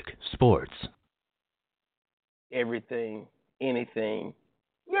 music, sports. Everything, anything.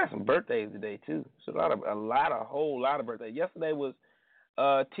 We got some birthdays today, too. So a whole lot of birthdays. Yesterday was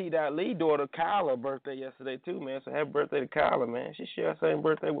T. Lee daughter Kyla's birthday yesterday, too, man. So happy birthday to Kyla, man. She shared the same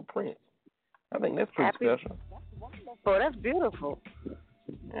birthday with Prince. I think that's pretty special. That's wonderful. That's beautiful.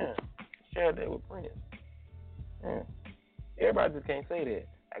 Yeah, shared that with Prince. Yeah. Everybody just can't say that.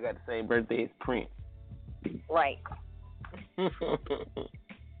 I got the same birthday as Prince. Right. All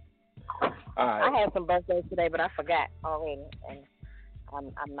right. I had some birthdays today, but I forgot already, and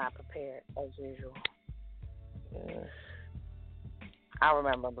I'm not prepared as usual. Yeah. I'll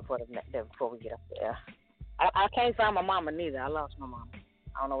remember before we get up there. I can't find my mama neither. I lost my mama.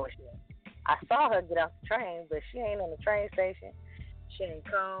 I don't know where she is. I saw her get off the train, but she ain't in the train station. She ain't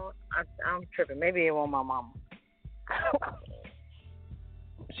called. I'm tripping. Maybe it wasn't my mama.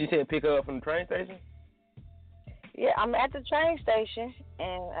 She said pick her up from the train station? Yeah, I'm at the train station,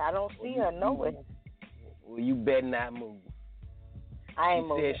 and I don't see her nowhere. Well, you better not move. I ain't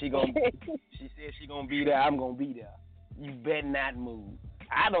moving. She said she gonna be there. I'm gonna be there. You better not move.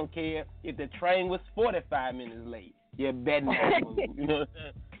 I don't care if the train was 45 minutes late. You better not move. You know what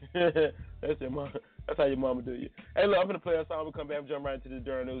I'm saying? That's your mom. That's how your mama do you. Hey, look, I'm gonna play a song. We'll come back and jump right into the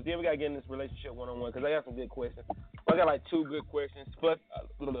Durham news. Then we gotta get in this relationship one-on-one because I got some good questions. I got like 2 good questions. But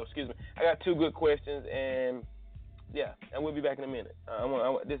excuse me. I got 2 good questions, and yeah, and we'll be back in a minute.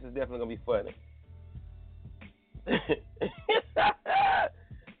 This is definitely gonna be funny.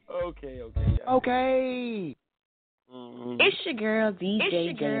 Okay. Okay. Mm-hmm. It's your girl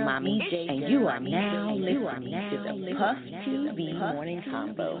DJ J Mommy, and you are now listening to the Puff TV Morning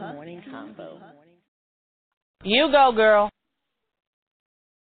Convo. You go, girl.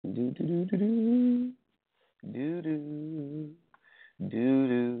 Do do do do do do do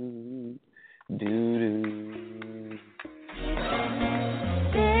do do do.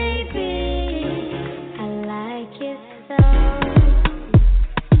 Baby, I like it so.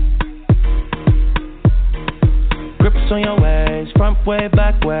 Grips on your ways, front way,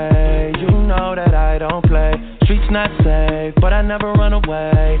 back way. You know that I don't play. Streets not safe, but I never run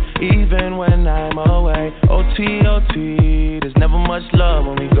away, even when I'm away. OT, there's never much love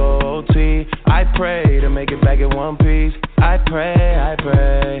when we go OT. I pray to make it back in one piece. I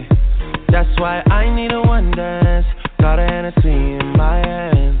pray. That's why I need a one dance. Got a Hennessy in my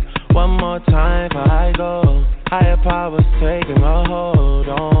hand. One more time before I go. Higher powers taking a hold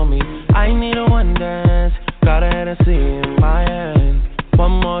on me. I need a one dance. Got a Hennessy in my hand.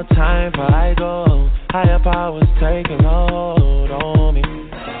 One more time before I go. Higher powers taking a hold on me.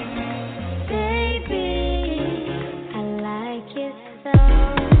 Baby, I like it so.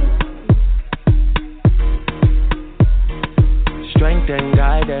 Strength and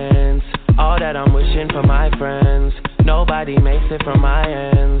guidance, all that I'm wishing for my friends. Nobody makes it from my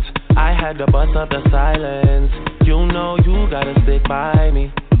ends. I had to bust up the silence. You know you gotta stick by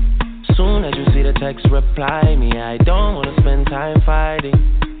me. Soon as you see the text, reply me. I don't wanna spend time fighting.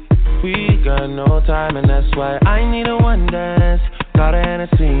 We got no time, and that's why I need a one dance. Got a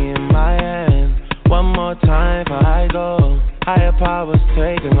Hennessy in my hand. One more time before I go. Higher powers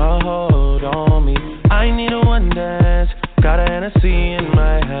taking a hold on me. I need a one dance. Got a Hennessy in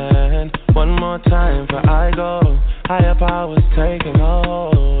my hand. One more time before I go. Higher powers taking a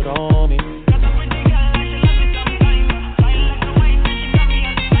hold on me.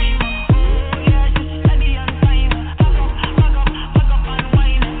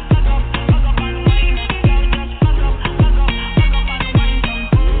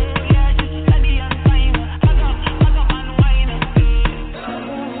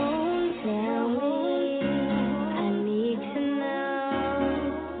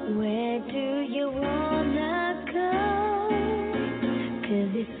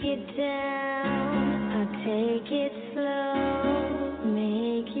 Yeah.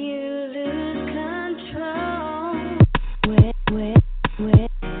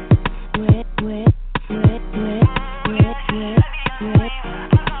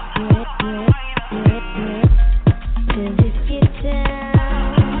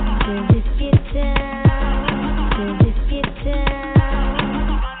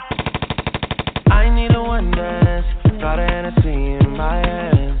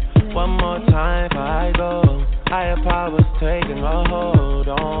 taking a hold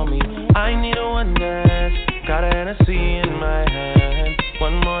on me. I need a one dance, got a Hennessy in my hand.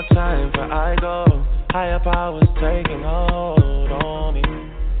 One more time before I go. Higher powers taking a hold on me.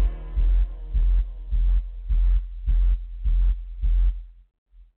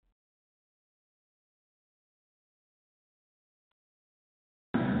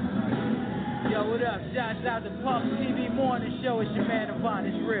 Yo, what up? Shouts out to Puff TV Morning Show. It's your man Devon.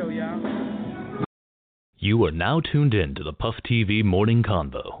 It's real, y'all. You are now tuned in to the Puff TV Morning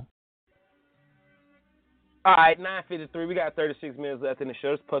Convo. All right, 9:53. We got 36 minutes left in the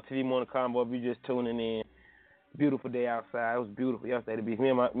show. It's Puff TV Morning Convo. If you're just tuning in, beautiful day outside. It was beautiful yesterday. Me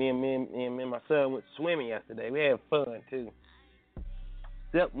and my son went swimming yesterday. We had fun too.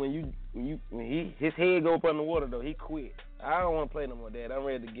 Except when his head go up under the water though, he quit. I don't want to play no more, Dad. I'm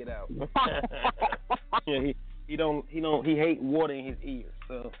ready to get out. Yeah, he hate water in his ears.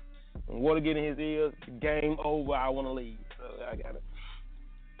 So when water get in his ears, game over. I want to leave. So I got it.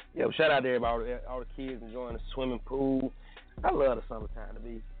 Yeah, shout out to everybody, all the kids enjoying the swimming pool. I love the summertime to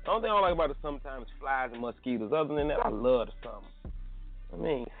be. The only thing I don't like about the summertime is flies and mosquitoes. Other than that, I love the summer. I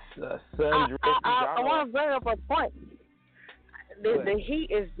mean, sun I want to bring up a point. The heat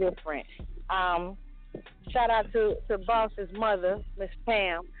is different. Shout out to Boss's mother, Miss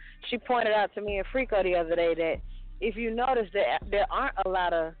Pam. She pointed out to me in Frico the other day that if you notice that there aren't a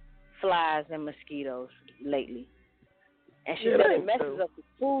lot of flies and mosquitoes lately. And she said it messes up the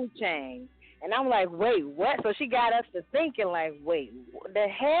food chain. And I'm like, wait, what? So she got us to thinking like, wait, what the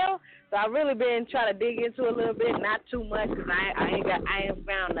hell? So I've really been trying to dig into it a little bit, not too much, because I ain't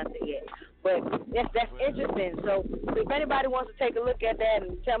found nothing yet. But that's interesting. So if anybody wants to take a look at that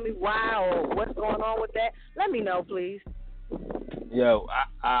and tell me why or what's going on with that, let me know, please. Yo,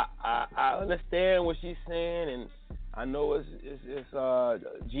 I understand what she's saying, and I know it's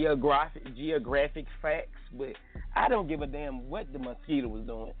geographic facts, but I don't give a damn what the mosquito was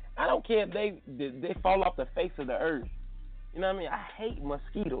doing. I don't care if they fall off the face of the earth. You know what I mean? I hate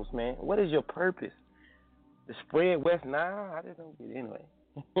mosquitoes, man. What is your purpose? To spread West Nile? I just don't get it anyway.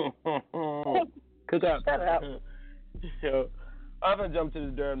 Cook out. Shut up. Yo, I'm gonna jump to the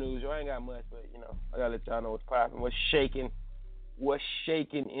Durham news. Yo, I ain't got much, but I gotta let y'all know what's popping, what's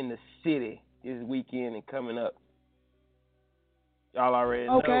shaking in the city this weekend and coming up. Y'all already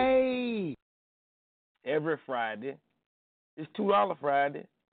know. Okay. Every Friday, it's $2 Friday.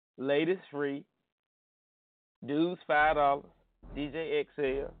 Ladies free. Dudes $5. DJ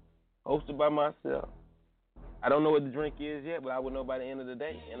XL, hosted by myself. I don't know what the drink is yet, but I will know by the end of the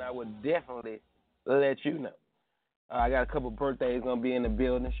day, and I would definitely let you know. I got a couple birthdays gonna be in the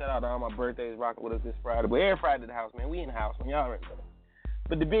building. Shout out to all my birthdays rocking with us this Friday. But every Friday at the house, man. We in the house, man. Y'all already know.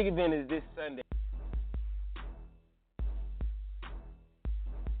 But the big event is this Sunday.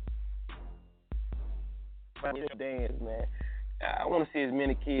 Dance, man. I want to see as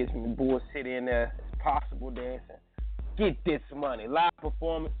many kids from the Bull City in there as possible dancing. Get this money. Live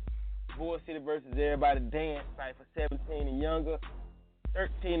performance. Bull City versus Everybody Dance site for 17 and younger.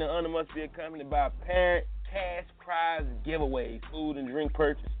 13 and under must be accompanied by a parent. Cash prize giveaways, food and drink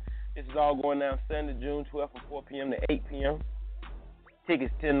purchase. This is all going down Sunday, June 12th from 4 p.m. to 8 p.m.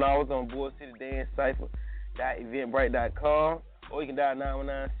 Tickets $10 on Bull City Dance Cipher.eventbrite.com. Or you can dial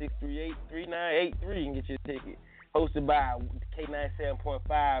 919-638-3983 and get your ticket. Hosted by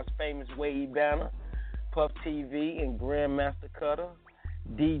K97.5's famous Wade Banner, Puff TV, and Grandmaster Cutter.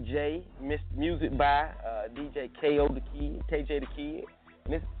 DJ, music by DJ KO the Kid, KJ the Kid.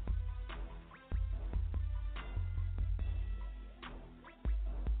 And this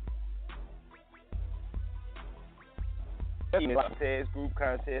contest, group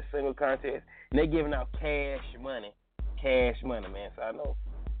contest, single contest, and they giving out cash money, man. So I know,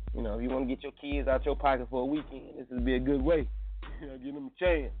 if you want to get your kids out your pocket for a weekend, this would be a good way. Give them a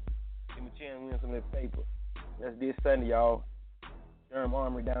chance. Give them a chance to win some of that paper. That's this Sunday, y'all. Durham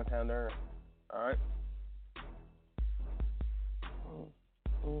Armory, downtown Durham. All right.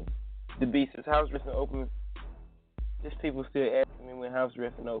 The Beast is house dressing open. Just people still asking me when house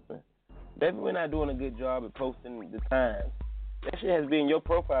dressing open. Baby, we're not doing a good job at posting the times. That shit has been your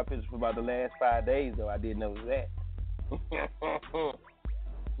profile picture for about the last 5 days, though. I did know that. You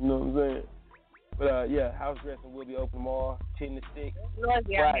know what I'm saying? But, yeah, house dressing will be open tomorrow, 10 to 6.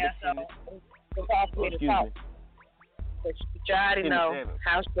 Friday, 10 to 6. Excuse me. But you already know,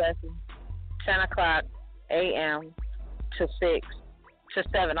 house dressing, 10 o'clock a.m. to 6 to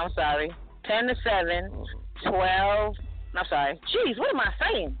 7, 10 to 7, 12, jeez, what am I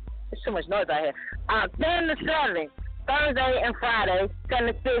saying? There's too much noise out here. 10 to 7, Thursday and Friday, 10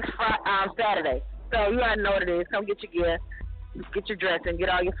 to 6, Saturday. So you already know what it is. Come get your gear, get your dressing, get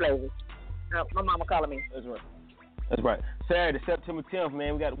all your flavors. My mama calling me. That's right. Saturday, September 10th,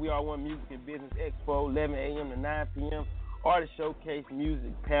 man, we got We Are One Music and Business Expo, 11 a.m. to 9 p.m. Artist showcase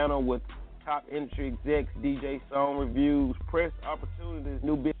music panel with top industry execs, DJ song reviews, press opportunities,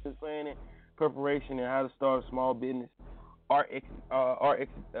 new business planning, preparation, and how to start a small business. Art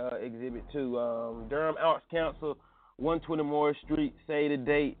exhibit too. Durham Arts Council, 120 Morris Street. Say the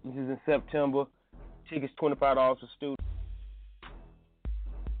date. This is in September. Tickets $25 for students.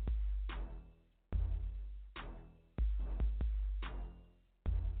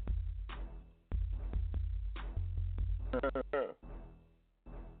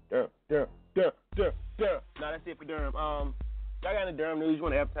 Durham. Now that's it for Durham. Y'all got any Durham news? You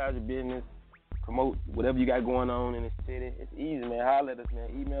want to advertise your business, promote whatever you got going on in the city? It's easy, man. Holler at us, man.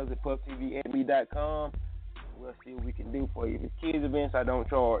 Emails at pufftv@me.com. We'll see what we can do for you. If it's kids events, I don't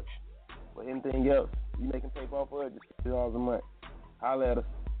charge. But anything else, you making paper off of it, just $50 a month. Holler at us.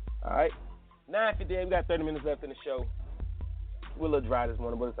 All right. 9:58. We got 30 minutes left in the show. We're a little dry this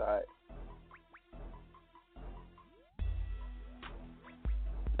morning, but it's all right.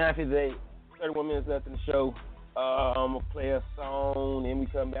 9:58. 31 minutes left in the show. I'm going to play a song, and we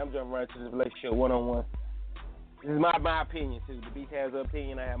come back. I'm jumping right to this relationship one-on-one. This is my opinion, too. The beat has an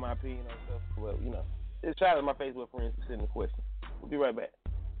opinion. I have my opinion on stuff. Well, you know, just shout out to my Facebook friends for sending the question. We'll be right back.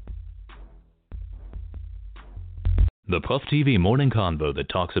 The Puff TV Morning Convo that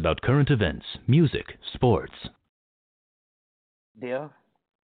talks about current events, music, sports. Death,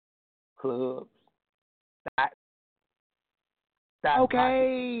 clubs, stock,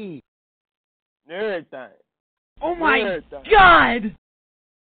 okay. Everything. Oh my God!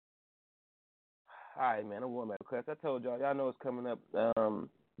 All right, man. I'm going back to class. I told y'all know it's coming up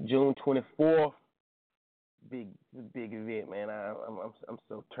June 24th. Big event, man. I'm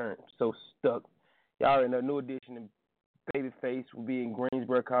so turned, so stuck. Y'all already know New Edition and Babyface will be in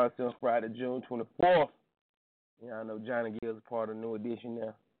Greensboro Coliseum Friday, June 24th. Y'all know Johnny Gill's a part of New Edition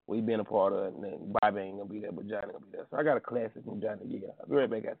now. We've been a part of it, and then Bobby ain't gonna be there, but Johnny gonna be there. So I got a classic from Johnny Gill. I'll be right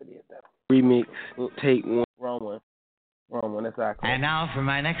back after this. Remix, take one, wrong one. That's our classic. And now for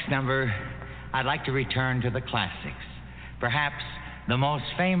my next number, I'd like to return to the classics. Perhaps the most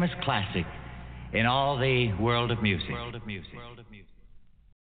famous classic in all the world of music.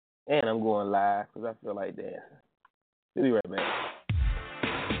 And I'm going live because I feel like dancing. We'll be right back.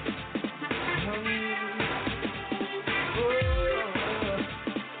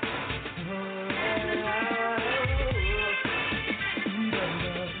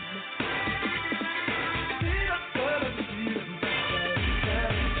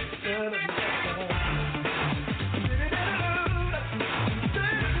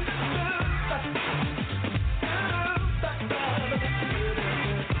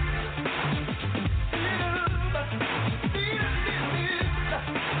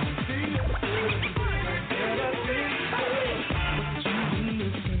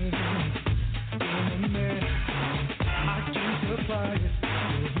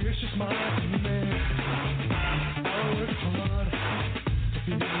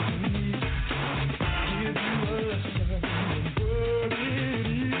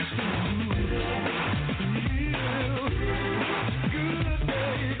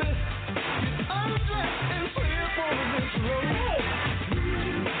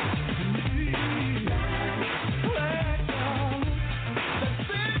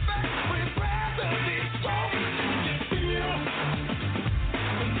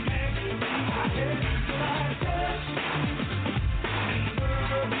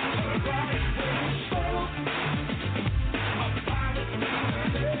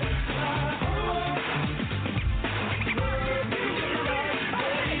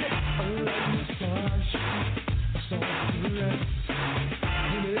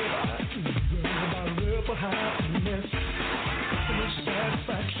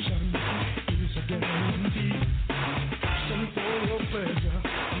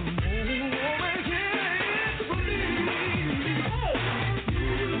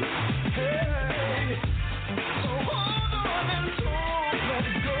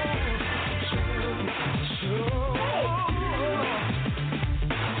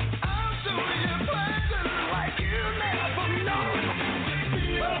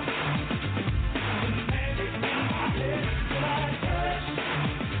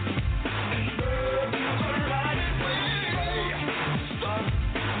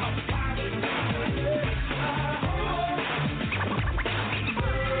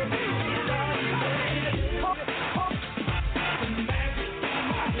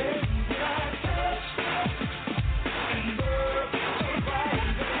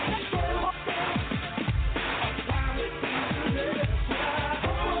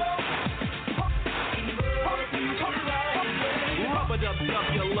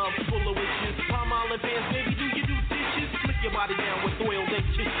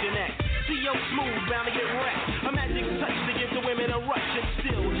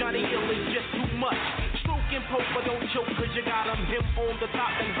 you got 'em. Him on the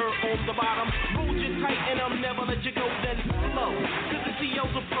top and her on the bottom. Hold you tight and I'll never let you go. Then slow, cause the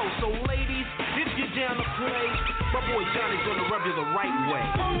CEO's a pro. So ladies, if you're down to play, my boy Johnny's gonna rub you the right way.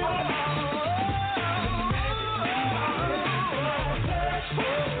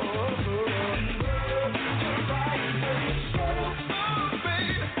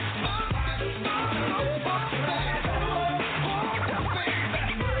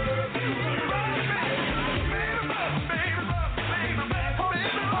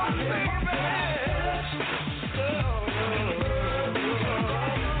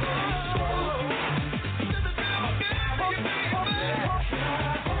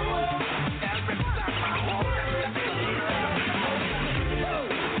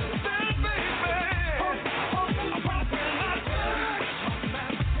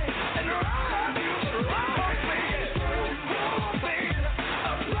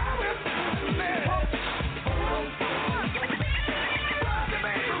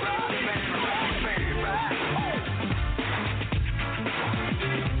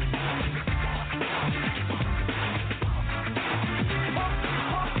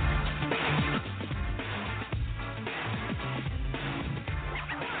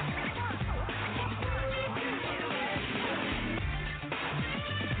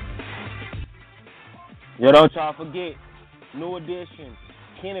 Yo, don't y'all forget, new edition,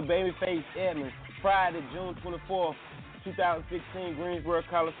 Kenny Babyface Edmonds, Friday, June 24th, 2016, Greensboro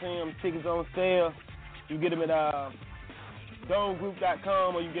Coliseum. Tickets on sale. You get them at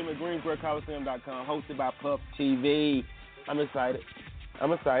domegroup.com or you get them at greensborocoliseum.com. Hosted by Puff TV. I'm excited.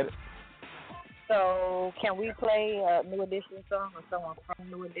 So, can we play a New Edition song or someone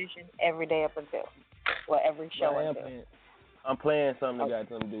from New Edition every day up until, well, every show until? I'm playing something that got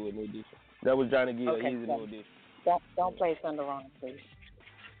something to do with New Edition. That was Johnny Gill. Okay, He's a New Edition. Don't play Cinderella, please.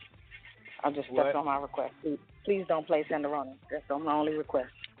 That's on my request. Please don't play Cinderella. That's on my only request.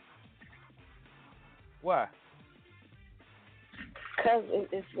 Why? Because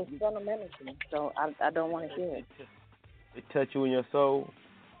it's sentimental to me, so I don't want to hear it. It touch you in your soul?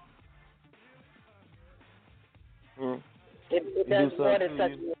 It does more than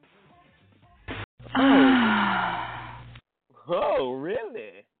touch you. Oh,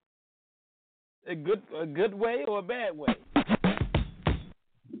 really? A good way or a bad way?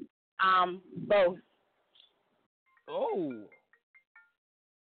 Both. Oh.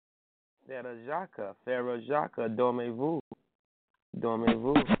 Farah Jacques, dormez-vous.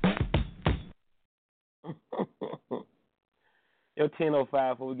 Yo,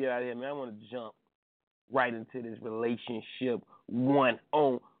 10:05 before we get out of here, man, I want to jump right into this relationship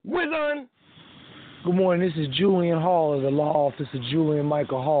one-on-one. Good morning, this is Julian Hall of the law office of Julian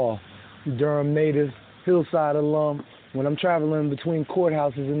Michael Hall, Durham native, Hillside alum. When I'm traveling between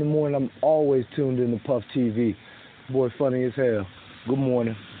courthouses in the morning, I'm always tuned in to Puff TV. Boy, funny as hell. Good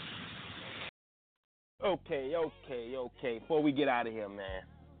morning. Okay. Before we get out of here, man,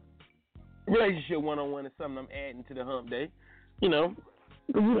 relationship one-on-one is something I'm adding to the Hump Day. You know,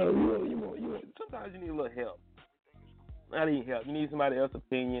 sometimes you need a little help. I need help. You need somebody else's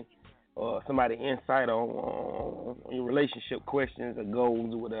opinion or somebody insight on your relationship questions or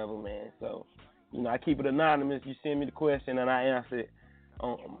goals or whatever, man. So, I keep it anonymous. You send me the question and I answer it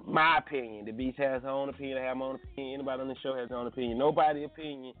on my opinion. The Beast has her own opinion. I have my own opinion. Anybody on the show has their own opinion. Nobody's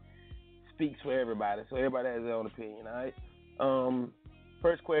opinion speaks for everybody, so everybody has their own opinion, all right?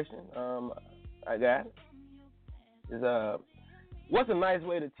 First question I got is, what's a nice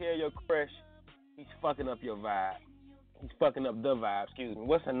way to tell your crush he's fucking up your vibe? He's fucking up the vibe, excuse me.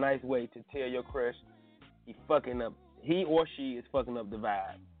 What's a nice way to tell your crush he or she is fucking up the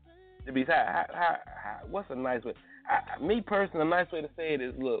vibe? What's a nice way? Me personally, a nice way to say it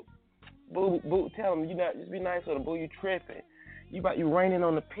is, look, boo, tell him just be nice with him, boo, you tripping. You raining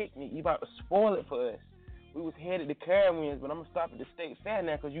on the picnic. You about to spoil it for us. We was headed to Carowinds, but I'm going to stop at the State Fair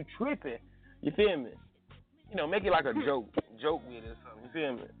now because you tripping. You feel me? Make it like a joke with it or something. You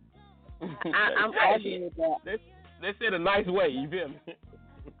feel me? I'm happy with that. They said a nice way. You feel me?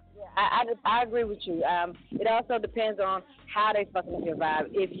 I agree with you. It also depends on how they fucking up your vibe.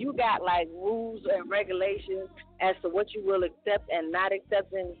 If you got like rules and regulations as to what you will accept and not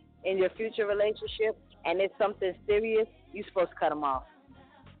accept in your future relationship, and it's something serious, you're supposed to cut them off.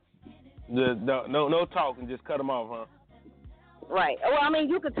 No talking, just cut them off, huh? Right. Well, I mean,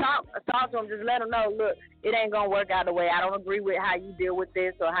 you could talk to them, just let them know, look, it ain't gonna work out the way. I don't agree with how you deal with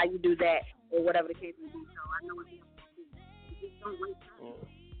this or how you do that or whatever the case may be. So I know what you're saying. Just don't waste time.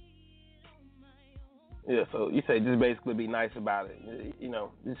 Yeah, so you say just basically be nice about it.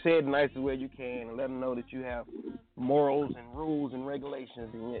 Just say it the nicest way you can and let them know that you have morals and rules and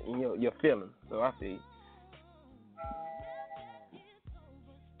regulations in your feelings. So I see.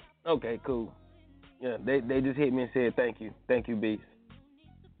 Okay, cool. Yeah, they just hit me and said thank you. Thank you, Beast.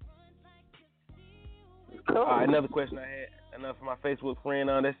 Cool. All right, another question I had. Another from my Facebook friend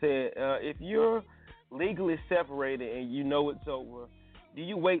that said, if you're legally separated and you know it's over, do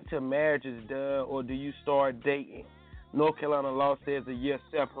you wait till marriage is done or do you start dating? North Carolina law says a year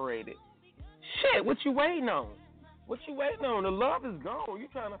separated. Shit, what you waiting on? What you waiting on? The love is gone. You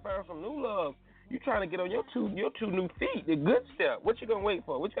trying to find some new love. You trying to get on your two new feet, the good stuff. What you gonna wait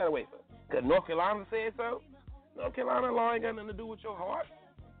for? What you gotta wait for? Because North Carolina said so? North Carolina law ain't got nothing to do with your heart.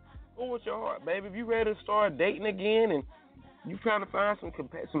 Go with your heart, baby. If you ready to start dating again and you trying to find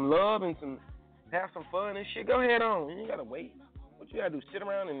some love and have some fun and shit, go ahead on. You ain't gotta wait. What you gotta do? Sit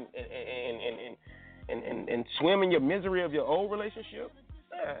around and swim in your misery of your old relationship?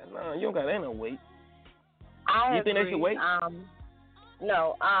 Nah, you don't got ain't no wait. I you agree. think they should wait?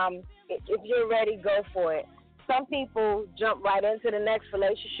 No. If you're ready, go for it. Some people jump right into the next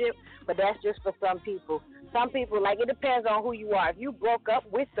relationship, but that's just for some people. Some people, like, it depends on who you are. If you broke up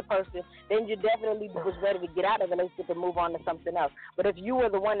with the person, then you definitely was ready to get out of the relationship and move on to something else. But if you were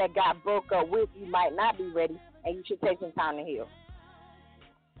the one that got broke up with, you might not be ready, and you should take some time to heal.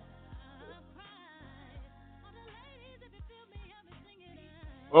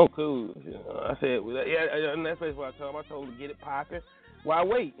 Oh, cool. I said, and that's what I told him. I told her to get it popping. Why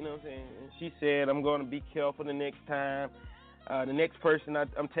wait? You know what I'm saying? And she said, I'm going to be careful the next time. The next person,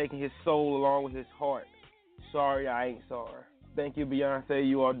 I'm taking his soul along with his heart. Sorry, I ain't sorry. Thank you, Beyonce.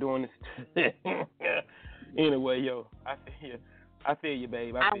 You are doing this. Anyway, yo, I feel you,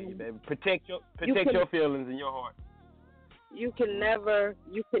 babe. I feel you, baby. Protect your feelings and your heart. You can never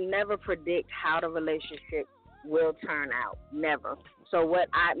predict how the relationship will turn out. Never. So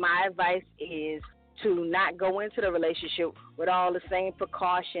my advice is to not go into the relationship with all the same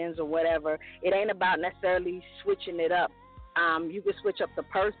precautions or whatever. It ain't about necessarily switching it up. You can switch up the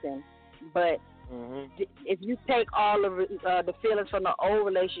person, but if you take all of the feelings from the old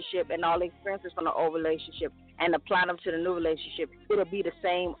relationship and all the experiences from the old relationship and apply them to the new relationship, it'll be the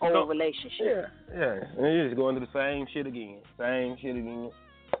same old relationship. Yeah. And you're just going through the same shit again. And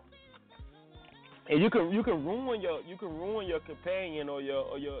you can ruin your companion or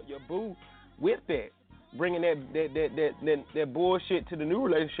your boo with that. Bringing that bullshit to the new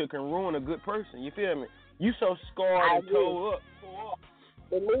relationship can ruin a good person. You feel me? You so scarred and tore up.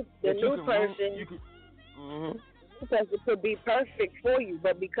 The new person could be perfect for you,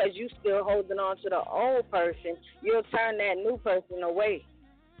 but because you still holding on to the old person, you'll turn that new person away.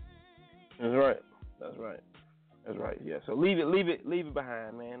 That's right. Yeah. So leave it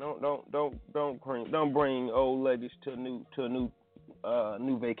behind, man. Don't bring old luggage to a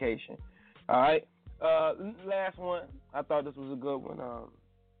new vacation. All right. Last one. I thought this was a good one.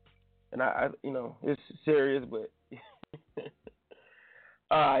 And I it's serious, but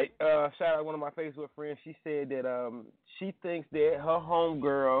all right. Shout out to one of my Facebook friends. She said that she thinks that her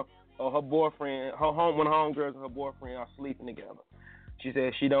homegirl or her boyfriend, one homegirls and her boyfriend are sleeping together. She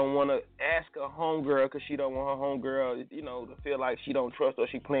said she don't want to ask her homegirl because she don't want her homegirl, to feel like she don't trust her.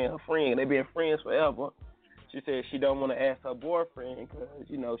 She playing her friend. They've been friends forever. She said she don't want to ask her boyfriend because,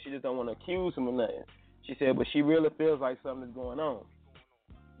 she just don't want to accuse him of nothing. She said, but she really feels like something's going on.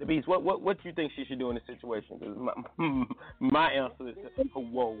 The Beast, what do you think she should do in this situation? Because my answer is,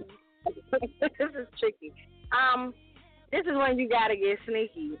 whoa. This is tricky. This is when you got to get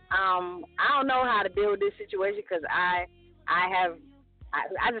sneaky. I don't know how to deal with this situation because I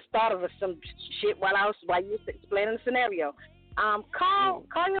just thought of some shit while you were explaining the scenario. Call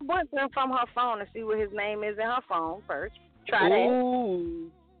your boyfriend from her phone and see what his name is in her phone first. Try that.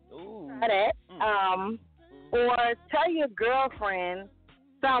 Try that. Or tell your girlfriend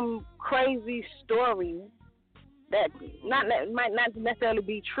some crazy story that might not necessarily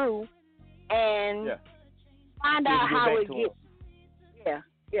be true, and find out how it gets.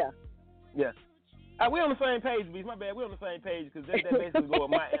 Yeah. We're on the same page, Beast. My bad. We're on the same page because that basically go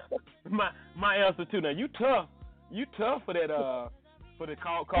with my answer too. Now you tough for that for the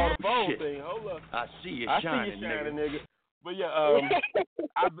call the phone shit. thing. Hold up. I see you shining, nigga. But yeah,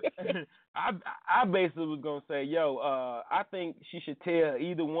 I basically was gonna say, I think she should tell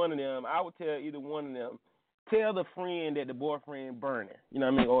either one of them. I would tell either one of them. Tell the friend that the boyfriend burning. You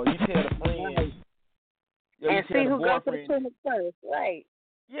know what I mean? Or you tell the friend. And see who goes to the clinic first, right?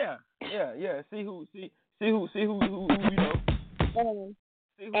 Yeah. See who you know. See who get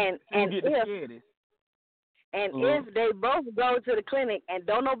the scaredest. And if they both go to the clinic and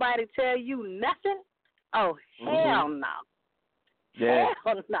don't nobody tell you nothing, oh hell no. Yeah.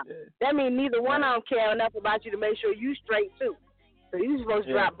 Hell no. That means neither one of them care enough about you to make sure you straight too. So you supposed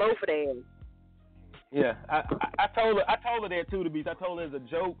to drop both of them. Yeah, I told her that too, the beast. I told her as a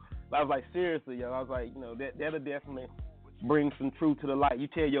joke. But I was like, seriously, yo. I was like, that'll definitely bring some truth to the light. You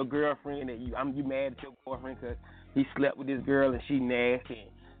tell your girlfriend that you mad at your boyfriend because he slept with this girl and she nasty.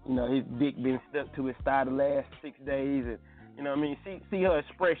 And, his dick been stuck to his thigh the last 6 days, and see her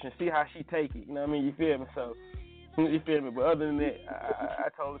expression, see how she take it. You feel me? So you feel me? But other than that, I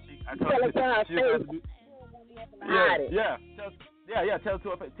told her she tell her to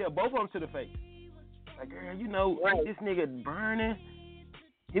her face. Tell both of them to the face. Like, girl, this nigga burning.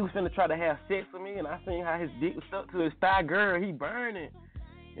 He was finna try to have sex with me, and I seen how his dick was stuck to his thigh. Girl, he burning.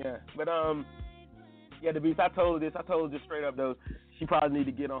 Yeah, but the beast. I told her this straight up though. She probably need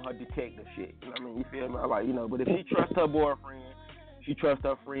to get on her detective shit. You feel me? I'm like, but if she trusts her boyfriend, she trusts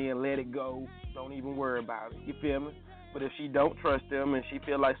her friend, let it go. Don't even worry about it. You feel me? But if she don't trust them and she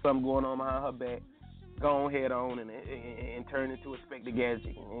feel like something going on behind her back, go on head on and turn into Inspector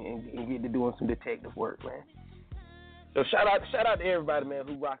Gadget and get to doing some detective work, man. So shout out to everybody, man,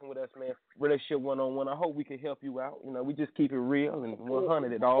 who rocking with us, man. Relationship 101. I hope we can help you out. We just keep it real and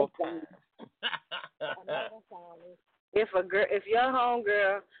 100 at all times. If your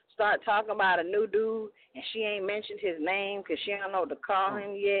homegirl start talking about a new dude and she ain't mentioned his name because she don't know what to call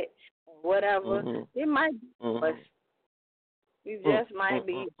him yet, whatever, it might be us. You just might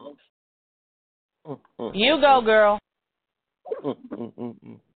be us. You go, girl.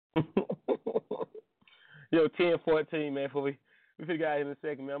 Yo, 10-14, man, before we figure out in a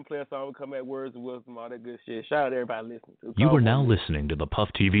second, man. I'm playing a song, we'll come at words of wisdom, all that good shit. Shout out to everybody listening to You are now listening to the Puff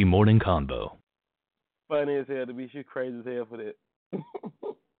TV Morning Convo. Funny as hell to be shit, crazy as hell for that.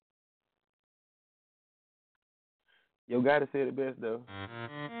 Yo, gotta say the best though.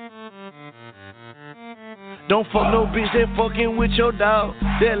 Don't fuck no bitch that fucking with your dog.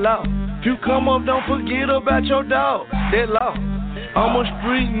 That law. If you come up, don't forget about your dog. That law. I'm a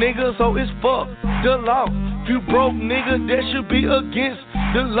street nigga, so it's fuck the law. If you broke nigga, that should be against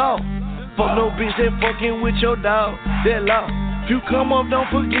the law. Fuck no bitch that fucking with your dog. That law. If you come up, don't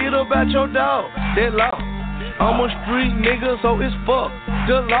forget about your dog. That law. I'm a street nigga, so it's fuck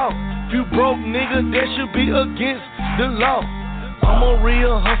the law. If you broke nigga, that should be against the law. I'm a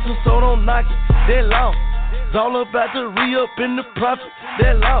real hustler, so don't knock it. That law. It's all about the re-up in the profit.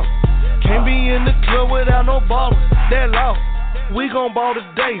 That law. Can't be in the club without no ballers. That law. We gon' ball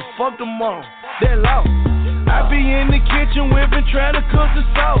today, fuck tomorrow. That law. I be in the kitchen whipping, trying to cook the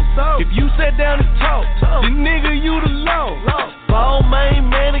sauce. If you sat down and talk, then nigga you the law. Ball main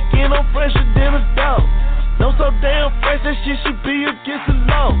mannequin, I'm fresher than a dog. I'm so damn fresh, that shit should be against the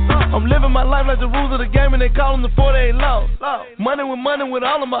law. I'm living my life like the rules of the game, and they call them the 48 laws. Money with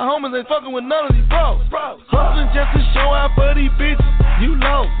all of my homies, ain't fucking with none of these bros. Hustling just to show out for these bitches. You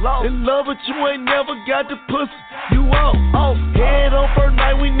low, in love, but you ain't never got the pussy. You off, head on first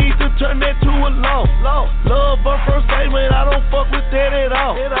night, we need to turn that to a law. Love on first date, man, I don't fuck with that at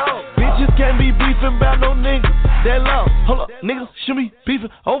all. Bitches can't be beefing about no niggas. That law, hold up, niggas should be beefing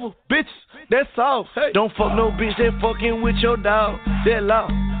over bitches. That's all. Hey. Don't fuck no bitch that fucking with your dog. That law.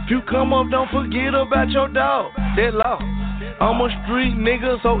 If you come up, don't forget about your dog. That law. I'm a street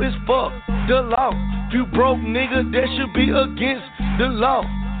nigga, so it's fuck the law. If you broke nigga, that should be against the law.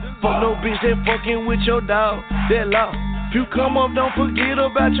 Fuck no bitch that fucking with your dog. That law. If you come up, don't forget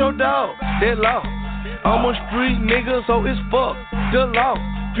about your dog. That law. I'm a street nigga, so it's fuck the law.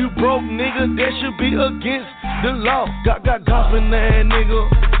 If you broke nigga, that should be against the law. Got gospel that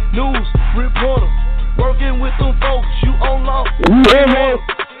nigga. News reporter, working with them folks, you on law.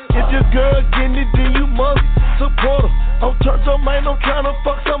 If your girl getting it, then you must support her. I'm turned up, man, I'm trying to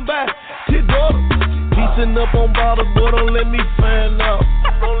fuck somebody. His daughter, piecing up on bottles, boy, don't let me find out.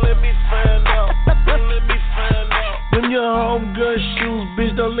 Don't let me find out. Don't let me find out. Them your home girl shoes,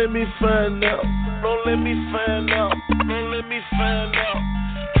 bitch, don't let me find out. Don't let me find out. Don't let me find out.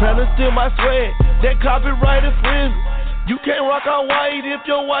 Trying to steal my swag, that copyright infringement. You can't rock out white if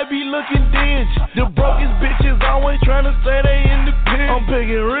your wife be looking dingy. The brokest bitches always trying to say they independent. I'm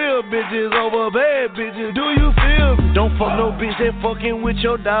picking real bitches over bad bitches. Do you feel me? Don't fuck no bitch that fucking with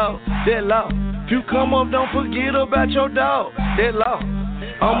your dog. That law. If you come up, don't forget about your dog. That law.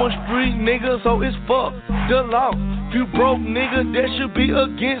 I'm a street nigga, so it's fuck the law. If you broke nigga, that should be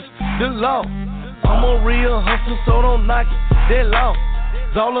against the law. I'm a real hustler, so don't knock it. That law.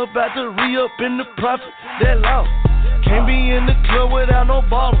 It's all about the re-up in the profit. That law. Can't be in the club without no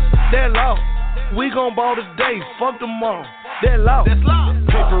ballers. That law. We gon' ball today, fuck tomorrow. That law. That's law.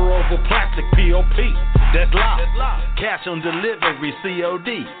 Paper over plastic, POP. That's law. Cash on delivery,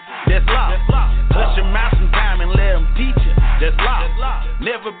 COD. That's law. Hush your mouth sometime and let them teach you. That's law.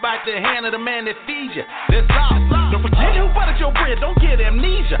 Never bite the hand of the man that feeds you. That's law. Don't forget who buttered your bread. Don't get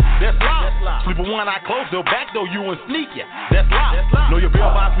amnesia. That's law. Sleep with one eye closed, they'll backdoor you and sneak you. That's law. Know your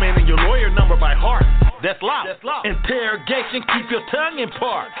bail box man and your lawyer number by heart. That's law. Interrogation, keep your tongue in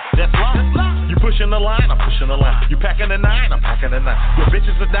park. That's law. You pushing the line, I'm pushing the line. You packing the 9, I'm packing the 9. Your bitch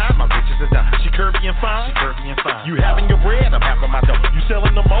is a dime, my bitch is a dime. She curvy and fine, she curvy and fine. You having your bread, I'm having my dough. You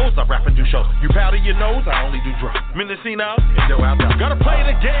selling the most, I rap and do shows. You powder your nose, I only do drugs. Mendocino, and go out there. Gotta play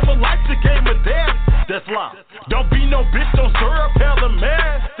the game of life, the game of death. That's law. Don't be no bitch, don't stir up hell the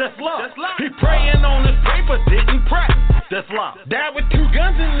man. That's law. He praying on his paper, didn't pray. That's law. Died with 2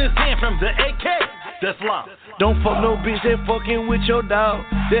 guns in his hand from the AK. That's law. Don't fuck no bitch that fucking with your dog.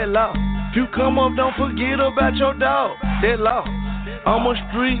 That law. If you come up, don't forget about your dog. That law. I'm a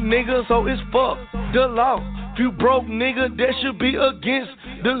street nigga, so it's fuck the law. If you broke nigga, that should be against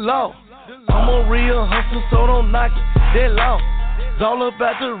the law. I'm a real hustler, so don't knock it. That law. It's all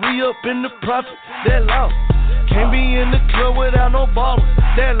about the re-up in the profit. That law. Can't be in the club without no ballers.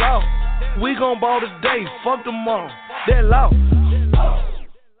 That law. We gon' ball today, fuck tomorrow. That law.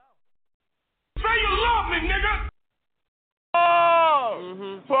 Say you love me, nigga.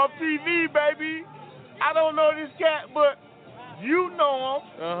 Oh, Puff TV, baby. I don't know this cat, but you know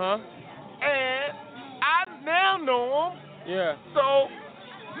him. And I now know him. Yeah. So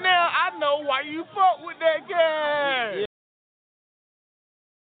now I know why you fuck with that guy.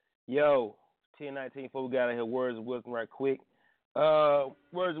 Yo, 10:19 before we got out here. Words of wisdom right quick.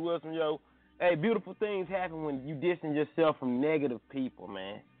 Words of wisdom, yo. Hey, beautiful things happen when you distance yourself from negative people,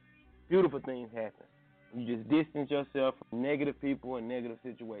 man. Beautiful things happen. You just distance yourself from negative people and negative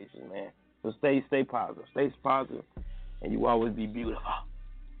situations, man. So stay positive. Stay positive, and you will always be beautiful.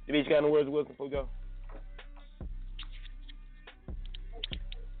 You got any words of wisdom before we go?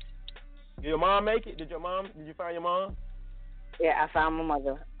 Did your mom make it? Did you find your mom? Yeah, I found my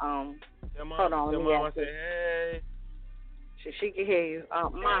mother. Your mom, hold on. Your mom said, hey. She can hear you.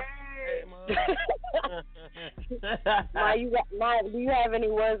 Ma. Hey, Ma, do you have any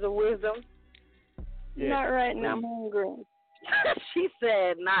words of wisdom? Yeah. Not right now. I'm hungry. She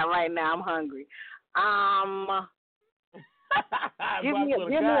said, "Not right now. I'm hungry." Give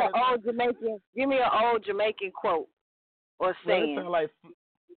me an old Jamaican quote or saying. It sound like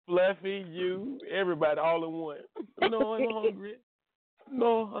Fluffy, you, everybody, all in one. No, I'm hungry.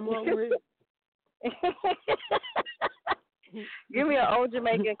 No, I'm hungry. Give me an old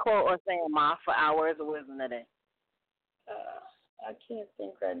Jamaican quote or saying, Ma, for our words of wisdom today. I can't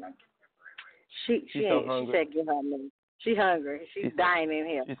think right now. She said, "Give her me." She hungry. She's dying in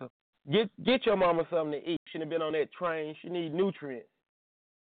here. Get your mama something to eat. She done been on that train. She need nutrients.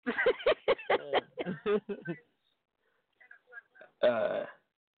 I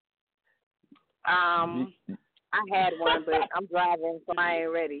had one, but I'm driving, so I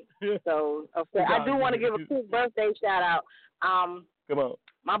ain't ready. So, okay, I do want to give a quick birthday shout out. Come on.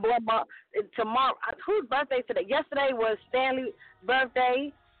 My boy, tomorrow, whose birthday today? Yesterday was Stanley's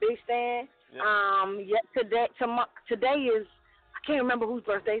birthday, Big Stan. Today is, I can't remember whose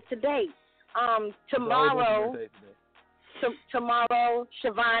birthday is today. Tomorrow,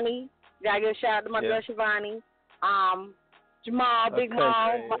 Shivani. Gotta give a shout out to my girl Shivani. Jamal, Big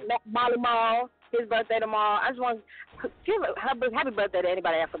Mal, Molly Mal, his birthday tomorrow. I just want to give a happy birthday to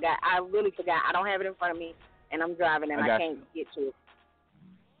anybody I forgot. I really forgot. I don't have it in front of me, and I'm driving, and I can't get to it.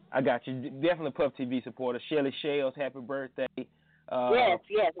 I got you. Definitely Puff TV supporter. Shelly Shales, happy birthday. Yes.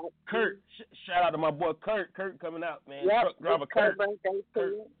 Kurt, shout out to my boy Kurt. Kurt coming out, man. Yep, Driver Kurt. Birthday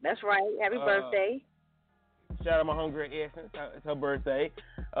too. That's right. Happy birthday. Shout out my Hungry Essence. It's her birthday.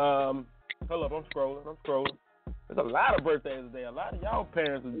 Hold up, I'm scrolling. There's a lot of birthdays today. A lot of y'all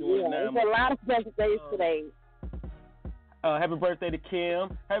parents are doing it now. There's a lot of birthdays today. Happy birthday to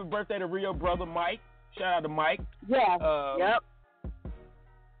Kim. Happy birthday to Rio brother Mike. Shout out to Mike. Yeah. Yep.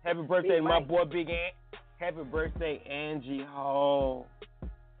 Happy birthday to my boy Big Ant. Happy birthday, Angie Hall.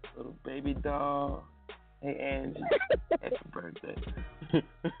 Little baby doll. Hey, Angie. Happy birthday.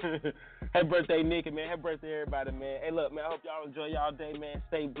 Happy birthday, Nikki, man. Happy birthday, everybody, man. Hey, look, man, I hope y'all enjoy y'all day, man.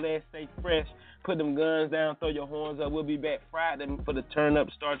 Stay blessed, stay fresh. Put them guns down, throw your horns up. We'll be back Friday for the turn up.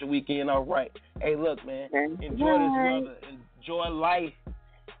 Start your weekend all right. Hey, look, man. Enjoy this weather. Enjoy life.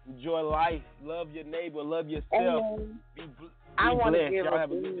 Enjoy life. Love your neighbor. Love yourself. Be I want to give y'all a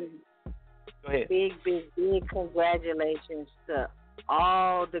have a good day. Go ahead. Big congratulations to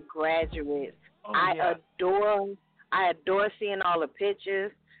all the graduates. I adore seeing all the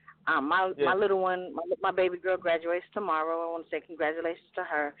pictures. My little one, my baby girl graduates tomorrow. I want to say congratulations to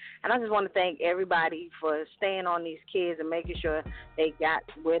her. And I just want to thank everybody for staying on these kids and making sure they got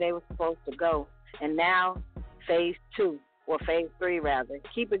where they were supposed to go. And now, phase 2, or phase 3 rather.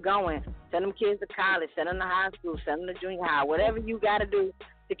 Keep it going. Send them kids to college. Send them to high school. Send them to junior high. Whatever you got to do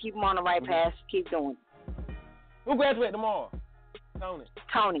to keep them on the right path, keep doing. Who graduates tomorrow? Tony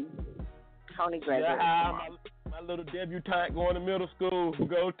graduates tomorrow. My little debutante going to middle school.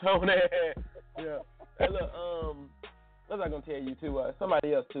 Go Tony. Yeah. Hey, look, what was I going to tell you, too?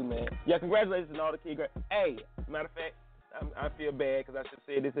 Somebody else, too, man. Yeah, congratulations on all the kids. Hey, matter of fact, I feel bad because I should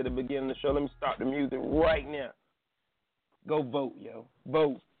say this at the beginning of the show. Let me start the music right now. Go vote, yo.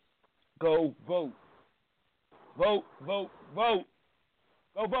 Vote. Go vote. Vote. Go vote.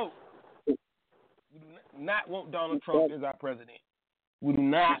 We do not want Donald Trump as our president. We do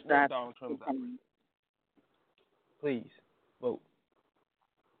not want Donald Trump as our president. Please, vote.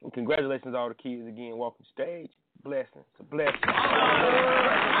 And congratulations to all the kids again walking stage. Blessings. It's a blessing.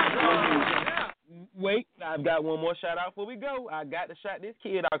 Wait, I've got one more shout out before we go. I got to shout this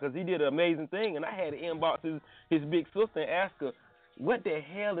kid out because he did an amazing thing, and I had to inbox his big sister and ask her, what the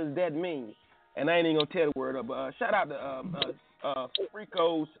hell does that mean? And I ain't even going to tell the word up, but shout out to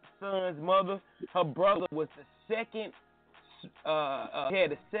Frico's son's mother. Her brother was the second, had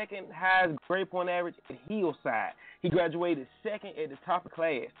the second highest grade point average at Hillside. He graduated second at the top of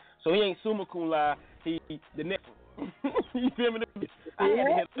class. So he ain't summa cum laude, he the next one. You feel me? I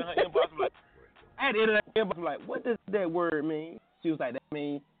had to hit her inbox, like, what does that word mean? She was like, that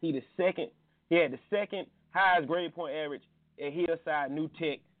means he had the second highest grade point average at Hillside New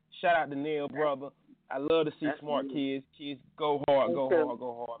Tech. Shout out to Neil, brother. I love to see smart kids. Kids go hard,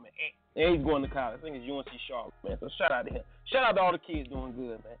 man. And he's going to college. I think it's UNC Charlotte, man. So shout out to him. Shout out to all the kids doing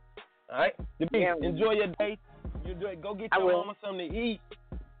good, man. All right? Enjoy your day. Go get your mama something to eat.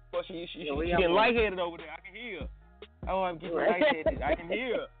 Well, she getting lightheaded over there. I can hear. Oh, I'm getting lightheaded. I can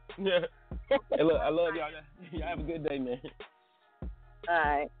hear. Yeah. Hey, look, I love y'all. Y'all have a good day, man. All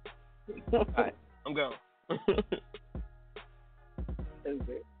right. I'm gone.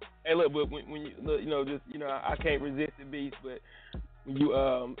 Hey, look, but when you look, I can't resist the beast, but when you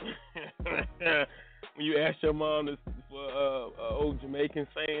when you ask your mom for old Jamaican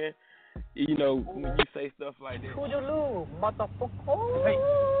saying, when you say stuff like that. Toodaloo, motherfucker. Hey,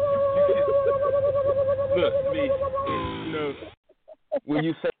 look, beast, when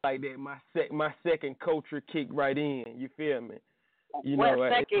you say like that, my second culture kicked right in. You feel me? What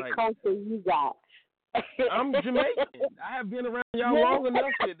second culture you got? I'm Jamaican. I have been around y'all long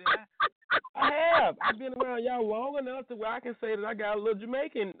enough I've been around y'all long enough to where I can say that I got a little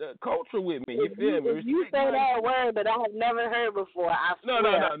Jamaican culture with me. You feel me? You say that word that I have never heard before. I swear.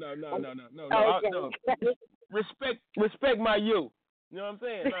 No. Respect my you. You know what I'm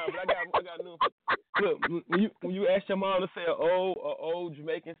saying? No, but I got new. Look, when you ask your mom to say an old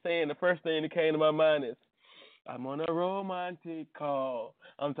Jamaican saying, the first thing that came to my mind is, I'm on a romantic call.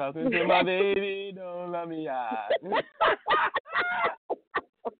 I'm talking to my baby. Don't let me out.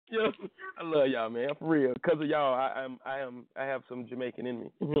 I love y'all, man. For real. Because of y'all, I have some Jamaican in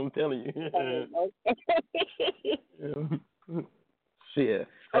me. I'm telling you. Shit.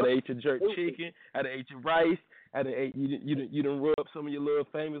 I done ate your jerk chicken. I done ate your rice. I done ate you done rub some of your little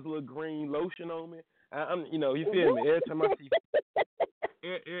famous little green lotion on me. I'm you feel me?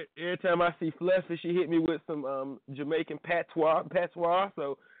 Every time I see Fluffy, she hit me with some Jamaican patois.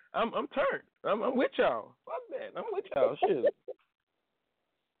 So I'm turned. I'm with y'all. Fuck that. I'm with y'all. Shit.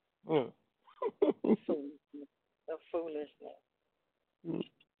 The foolishness.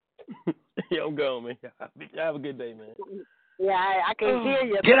 Yo, I'm going, man. Y'all have a good day, man. Yeah, I can hear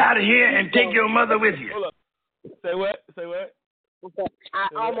you. Get out of here and take your mother with you. Hold up. Say what? I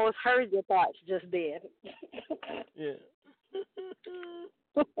almost heard your thoughts just then. Yeah.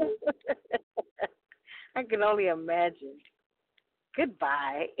 I can only imagine.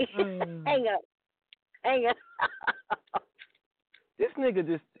 Goodbye. Hang up. This nigga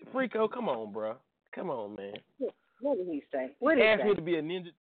just Freako. Come on, bro. Come on, man. What did he say? Asked me to be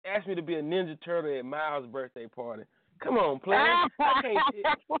a ninja turtle at Miles' birthday party. Come on, player.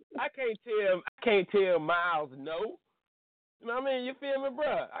 I can't tell Miles no. You know what I mean? You feel me,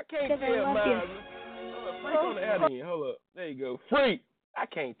 bro? I can't tell Miles. Freak on the other end. Hold up. There you go. Freak. I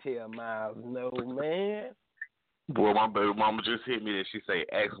can't tell Miles no, man. Boy, my baby mama just hit me and she say,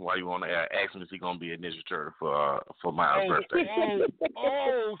 ask him why you on the air. Ask him if he gonna be a Ninja Turtle for Miles' birthday.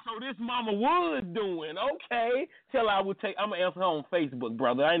 So this mama was doing. Okay. Tell her I'm gonna answer her on Facebook,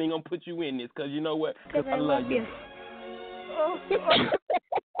 brother. I ain't even gonna put you in this because you know what? Because I love you.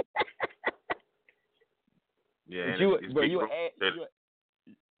 Yeah,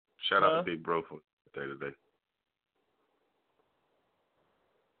 Shout out to Big Bro for his birthday today.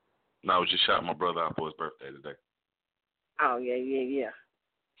 No, I was just shouting my brother out for his birthday today. Oh, yeah.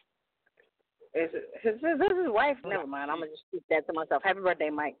 This is his wife. Never mind. I'm going to just keep that to myself. Happy birthday,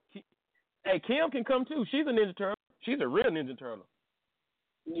 Mike. Hey, Kim can come, too. She's a Ninja Turtle. She's a real Ninja Turtle.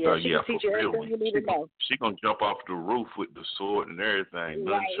 Yeah, she can teach you everything you need to know. She going to jump off the roof with the sword and everything.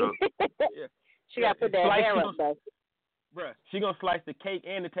 Right. She got to put that hair up, though. Bruh, she going to slice the cake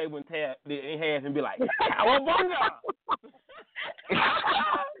and the table in half and be like, cowabunga!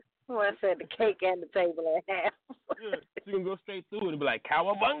 Someone said the cake and the table in half. Yeah, she going to go straight through it and be like,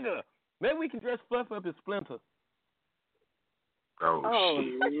 cowabunga! Maybe we can dress Fluff up as Splinter. Oh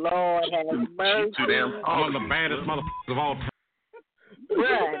Lord have mercy. I'm one of the baddest motherfuckers of all time. Bruh,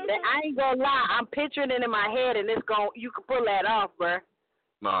 I ain't gonna lie. I'm picturing it in my head, and you can pull that off, bruh.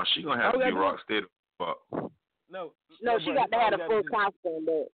 Nah, she gonna have to be rock steady. No, she got to have a full costume,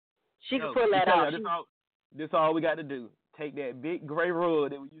 but she can pull that off. This all we got to do. Take that big gray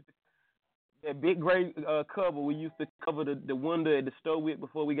rug that we used to, that big gray cover we used to cover the window at the store with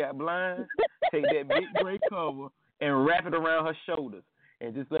before we got blind. Take that big gray cover and wrap it around her shoulders,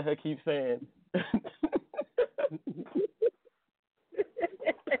 and just let her keep saying,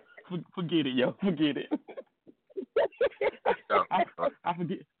 "Forget it, yo, forget it."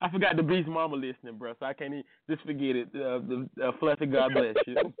 I forgot the Beast Mama listening, bro. So I can't even just forget it. Fluffy, God bless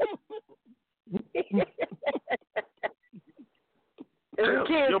you.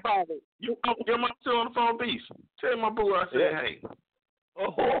 Your mom still on the phone, Beast. Tell my boo I said hey.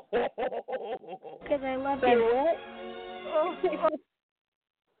 Because I love you. What?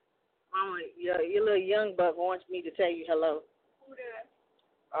 Mama, your little young buck wants me to tell you hello. Who that?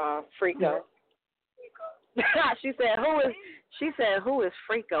 Freako. She said, who is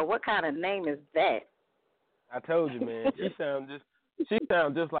Freako? What kind of name is that? I told you, man. She sounds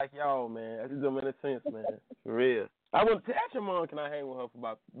just like y'all, man. That just don't make any sense, man. For real. I want to ask your mom, can I hang with her for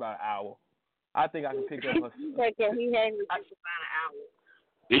about an hour? I think I can pick up her. Can he hang with you for about an hour?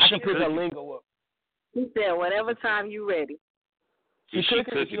 I can pick her lingo up. He said, whatever time you ready. She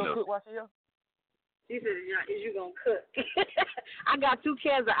cooking? She gonna cook while she here? She said, is you gonna cook? I got 2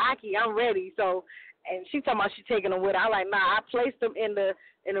 cans of Aki. I'm ready. So, and she talking about she taking them with her. I'm like, nah. I placed them in the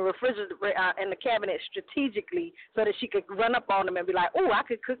refrigerator in the cabinet strategically so that she could run up on them and be like, oh, I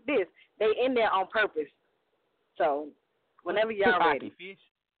could cook this. They in there on purpose. So, whenever y'all ready. Fish?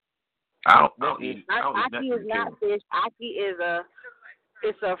 I don't eat. Aki is not fish. Aki is a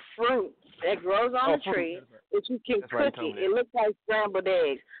fruit that grows on the tree that you can cook it. It looks like scrambled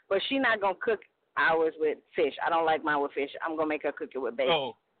eggs, but she not gonna cook ours with fish. I don't like mine with fish. I'm gonna make her cook it with bacon.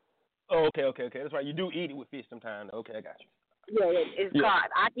 Oh, okay. That's right. You do eat it with fish sometimes. Okay, I got you. Yeah, it's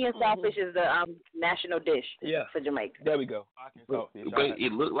called Aki and saltfish is the national dish for Jamaica. There we go. Aki and saltfish. But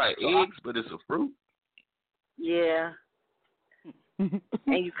it look like eggs, but it's a fruit. Yeah. And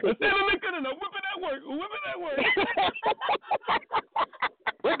you cook it. Whipping that work.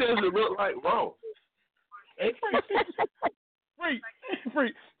 What does it look like raw?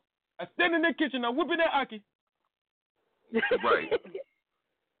 Free. I stand in the kitchen, I'm whipping that Aki. Right.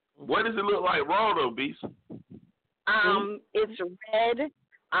 What does it look like raw though, Beast? It's red.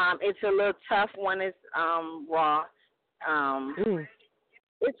 It's a little tough when it's raw.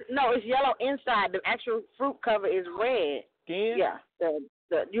 It's yellow inside. The actual fruit cover is red. Skin? Yeah.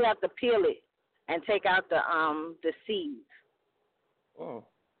 You have to peel it and take out the seeds. Oh.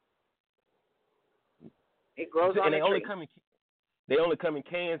 It grows on the tree. They only come in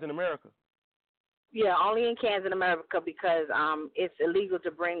cans in America. Yeah, only in cans in America because it's illegal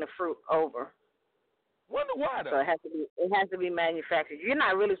to bring the fruit over. Wonder why though? So it has to be manufactured. You're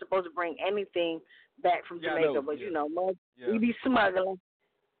not really supposed to bring anything back from Jamaica, but we be smuggling.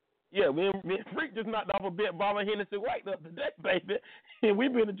 Yeah, me and Freak just knocked off a bit bottle of Hennessy White the other day, baby, and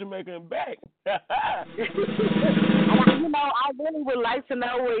we've been to Jamaica and back. I really would like to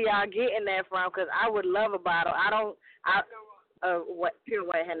know where y'all getting that from because I would love a bottle. Pure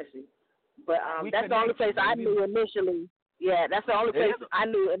white Hennessy, but that's the only place I knew initially. Yeah, that's the only place I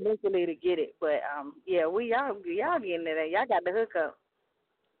knew initially to get it. But y'all getting it. Y'all got the hookup.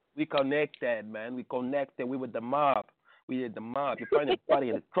 We connected, man. We connected. We with the mob. We did the mob. You find your body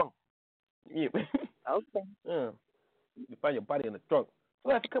in the trunk. Yeah. Okay. Yeah. You find your body in the trunk.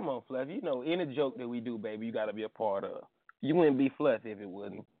 Fluffy, come on, Fluffy. You know, any joke that we do, baby, you got to be a part of. You wouldn't be Fluffy if it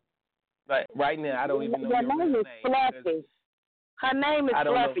wasn't. Like, right now, I don't even know your name is Fluffy. Her name is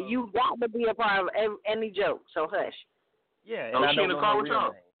Fluffy. You got to be a part of any joke, so hush. Yeah. And she in the car with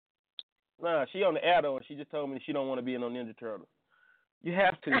y'all? Nah, she on the air, though, and she just told me she don't want to be in no Ninja Turtle. You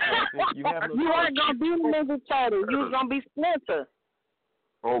have to, Fluffy. You have no You aren't going to be Ninja Turtle. You was going to be Splinter.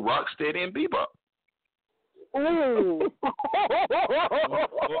 Or Rocksteady and Bebop. Ooh.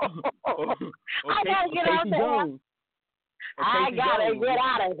 I gotta get out there. I gotta get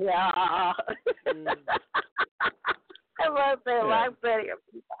out of here. I was saying Rocksteady and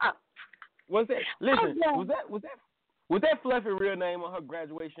Bebop. Was that? Listen, was that Fluffy real name on her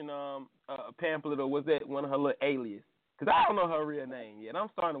graduation pamphlet, or was that one of her little alias? Because I don't know her real name yet. I'm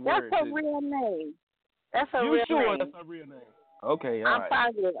starting to worry. That's her real name. That's her real name. You sure that's her real name? Okay, all I'm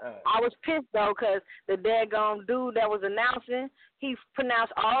positive. I was pissed though, because the daggone dude that was announcing, he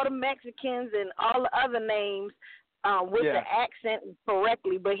pronounced all the Mexicans and all the other names with the accent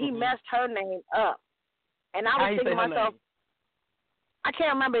correctly, but he messed her name up. And I was thinking to myself, I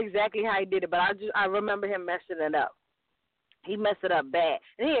can't remember exactly how he did it, but I remember him messing it up. He messed it up bad.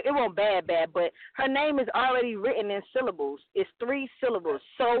 And it wasn't bad, but her name is already written in syllables. It's 3 syllables.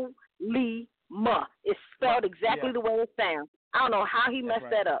 So-li-ma. It's spelled exactly the way it sounds. I don't know how he messed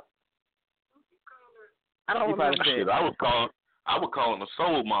that up. I don't remember. Shit, I would call him a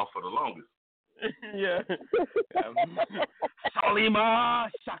soul mouth for the longest. Yeah. Solima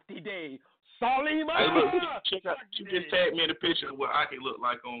Shakti Day. Solima. Hey, look, check out. You just tagged me in the picture of what I can look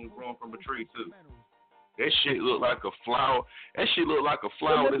like on growing from a tree too. That shit look like a flower. That shit look like a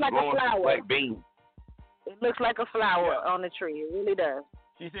flower that's growing from black beans. It looks like a flower on the tree. It really does.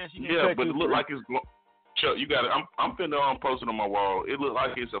 She said she but it look like it's. Chuck, you got it. I'm finna post it on my wall. It look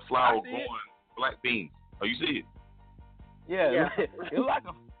like it's a flower growing black beans. Oh, you see it? Yeah.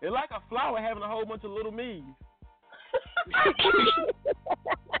 It like a flower having a whole bunch of little me's.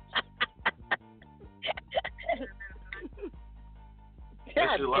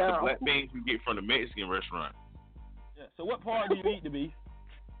 That shit like the black beans you get from the Mexican restaurant. Yeah. So what part do you eat the beef?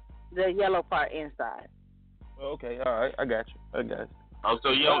 The yellow part inside. Okay, all right. I got you. Oh,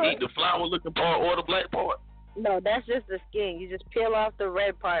 so you don't eat the flower-looking part or the black part? No, that's just the skin. You just peel off the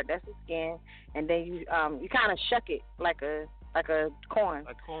red part. That's the skin, and then you kind of shuck it like a corn.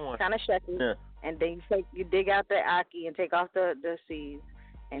 Like corn. Kind of shuck it, and then you dig out the aki and take off the seeds,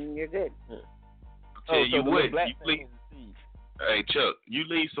 and you're good. Yeah. Tell you what, hey Chuck, you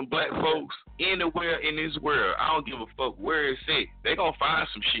leave some black folks anywhere in this world. I don't give a fuck where it's at. They gonna find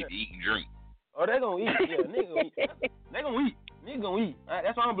some shit to eat and drink. Oh, they gonna eat. Yeah, nigga gonna eat. They gonna eat. Nigga gonna eat.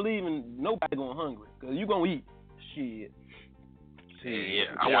 That's why I don't believe in nobody going hungry, cause you gonna eat. Shit.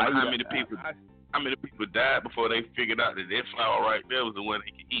 Yeah. I wonder how many people died before they figured out that flower right there was the one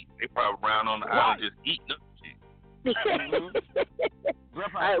they could eat. They probably around on the island just eating up shit.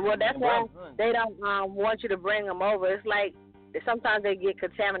 Well, that's why they don't want you to bring them over. It's like sometimes they get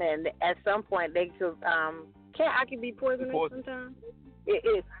contaminated, and at some point they could I can be poisonous sometimes.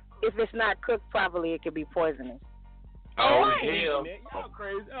 If it's not cooked properly, it could be poisonous. Oh hell! Y'all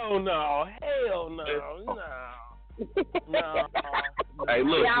crazy? Oh no! Hell no! No! Hey,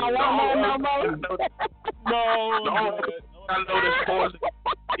 look! Y'all want no more? No! I know this poison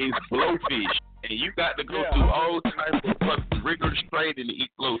is blowfish, and you got to go through all types of fucking rigorous training to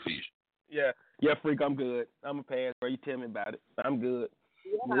eat blowfish. Yeah, freak. I'm good. I'm a pass, bro. You tell me about it. I'm good.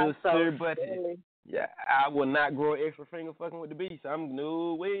 Yeah, sir, but yeah, I will not grow an extra finger fucking with the beast.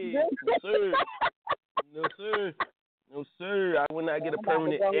 No way. No sir. No sir. No sir. I will not get a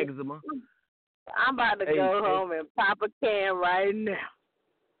permanent eczema. I'm about to go home and pop a can right now.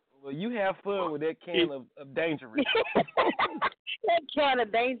 Well, you have fun with that can of Dangerous. That can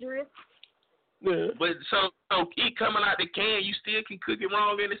of Dangerous. Yeah. But so eat coming out the can, you still can cook it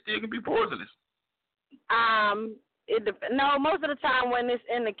wrong and it still can be poisonous. No, most of the time when it's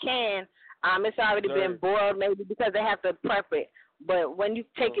in the can, it's already been boiled, maybe because they have to prep it. But when you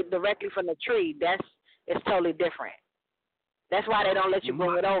take it directly from the tree, it's totally different. That's why they don't let you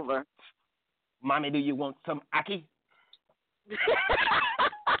bring it over. Mommy, do you want some aki?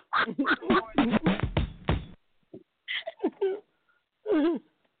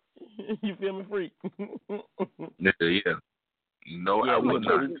 You feel me, freak? Yeah. No, I would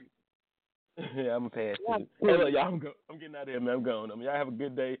not. Yeah, I'm a pass. Hey, look, y'all, I'm getting out of here, man. I'm going. Y'all have a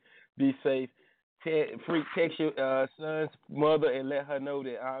good day. Be safe. Freak, text your son's mother and let her know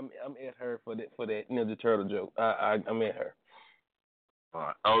that I'm at her for that Ninja Turtle joke. I'm at her.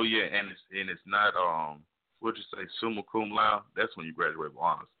 Oh yeah, and it's not what'd you say, summa cum laude? That's when you graduate with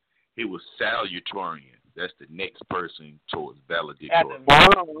honors. He was salutatorian. That's the next person towards valedictorian.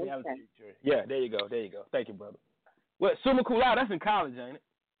 Yeah, there you go. Thank you, brother. What, summa cum laude? That's in college, ain't it?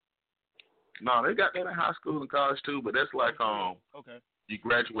 No, they got that in high school and college too, but that's like okay. You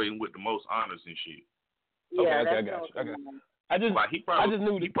graduating with the most honors and shit. Yeah, okay, I got you. I just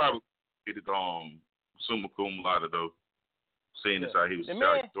knew he probably did it summa cum laude though, seeing as how he was a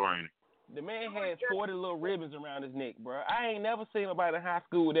salutatorian. The man had 40 little ribbons around his neck, bro. I ain't never seen nobody in high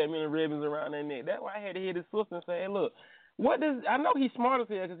school with that many ribbons around their neck. That's why I had to hit his sister and say, hey, look, I know he's smart as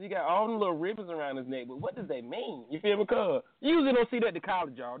hell because he got all them little ribbons around his neck, but what does that mean? You feel me? Because you usually don't see that to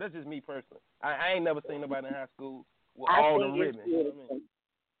college, y'all. That's just me personally. I ain't never seen nobody in high school with all them ribbons. You know what I mean?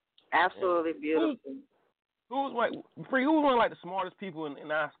 Absolutely beautiful. Who was one of like the smartest people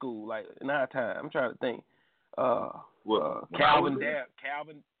in our school, like in our time? I'm trying to think.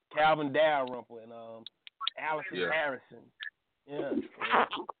 Calvin Dalrymple and Allison Harrison.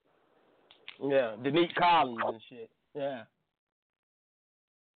 Yeah. Denise Collins and shit. Yeah.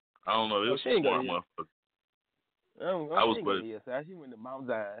 I don't know. It was a smart motherfucker. She went to Mount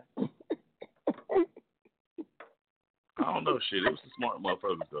Zion. I don't know shit. It was a smart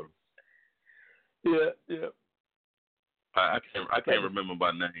motherfucker though. Yeah. I can't remember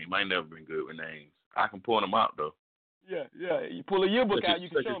by name. I ain't never been good with names. I can point them out though. Yeah. You pull a yearbook out, you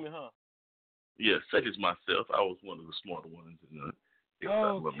can show me, huh? Yeah, such as myself, I was one of the smarter ones.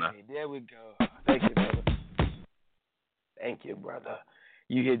 Okay, there we go. Thank you, brother.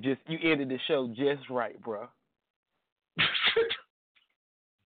 You ended the show just right, bro.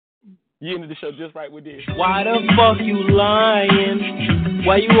 You ended the show just right with this. Why the fuck you lying?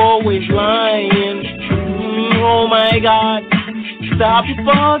 Why you always lying? Oh my God, stop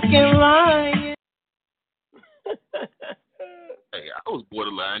fucking lying. Hey, I was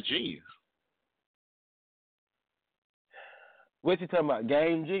borderline genius. What you talking about?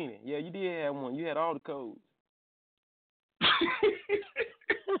 Game Genie? Yeah, you did have one. You had all the codes.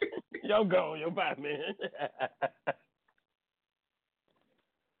 Yo, go. Yo, bye, man.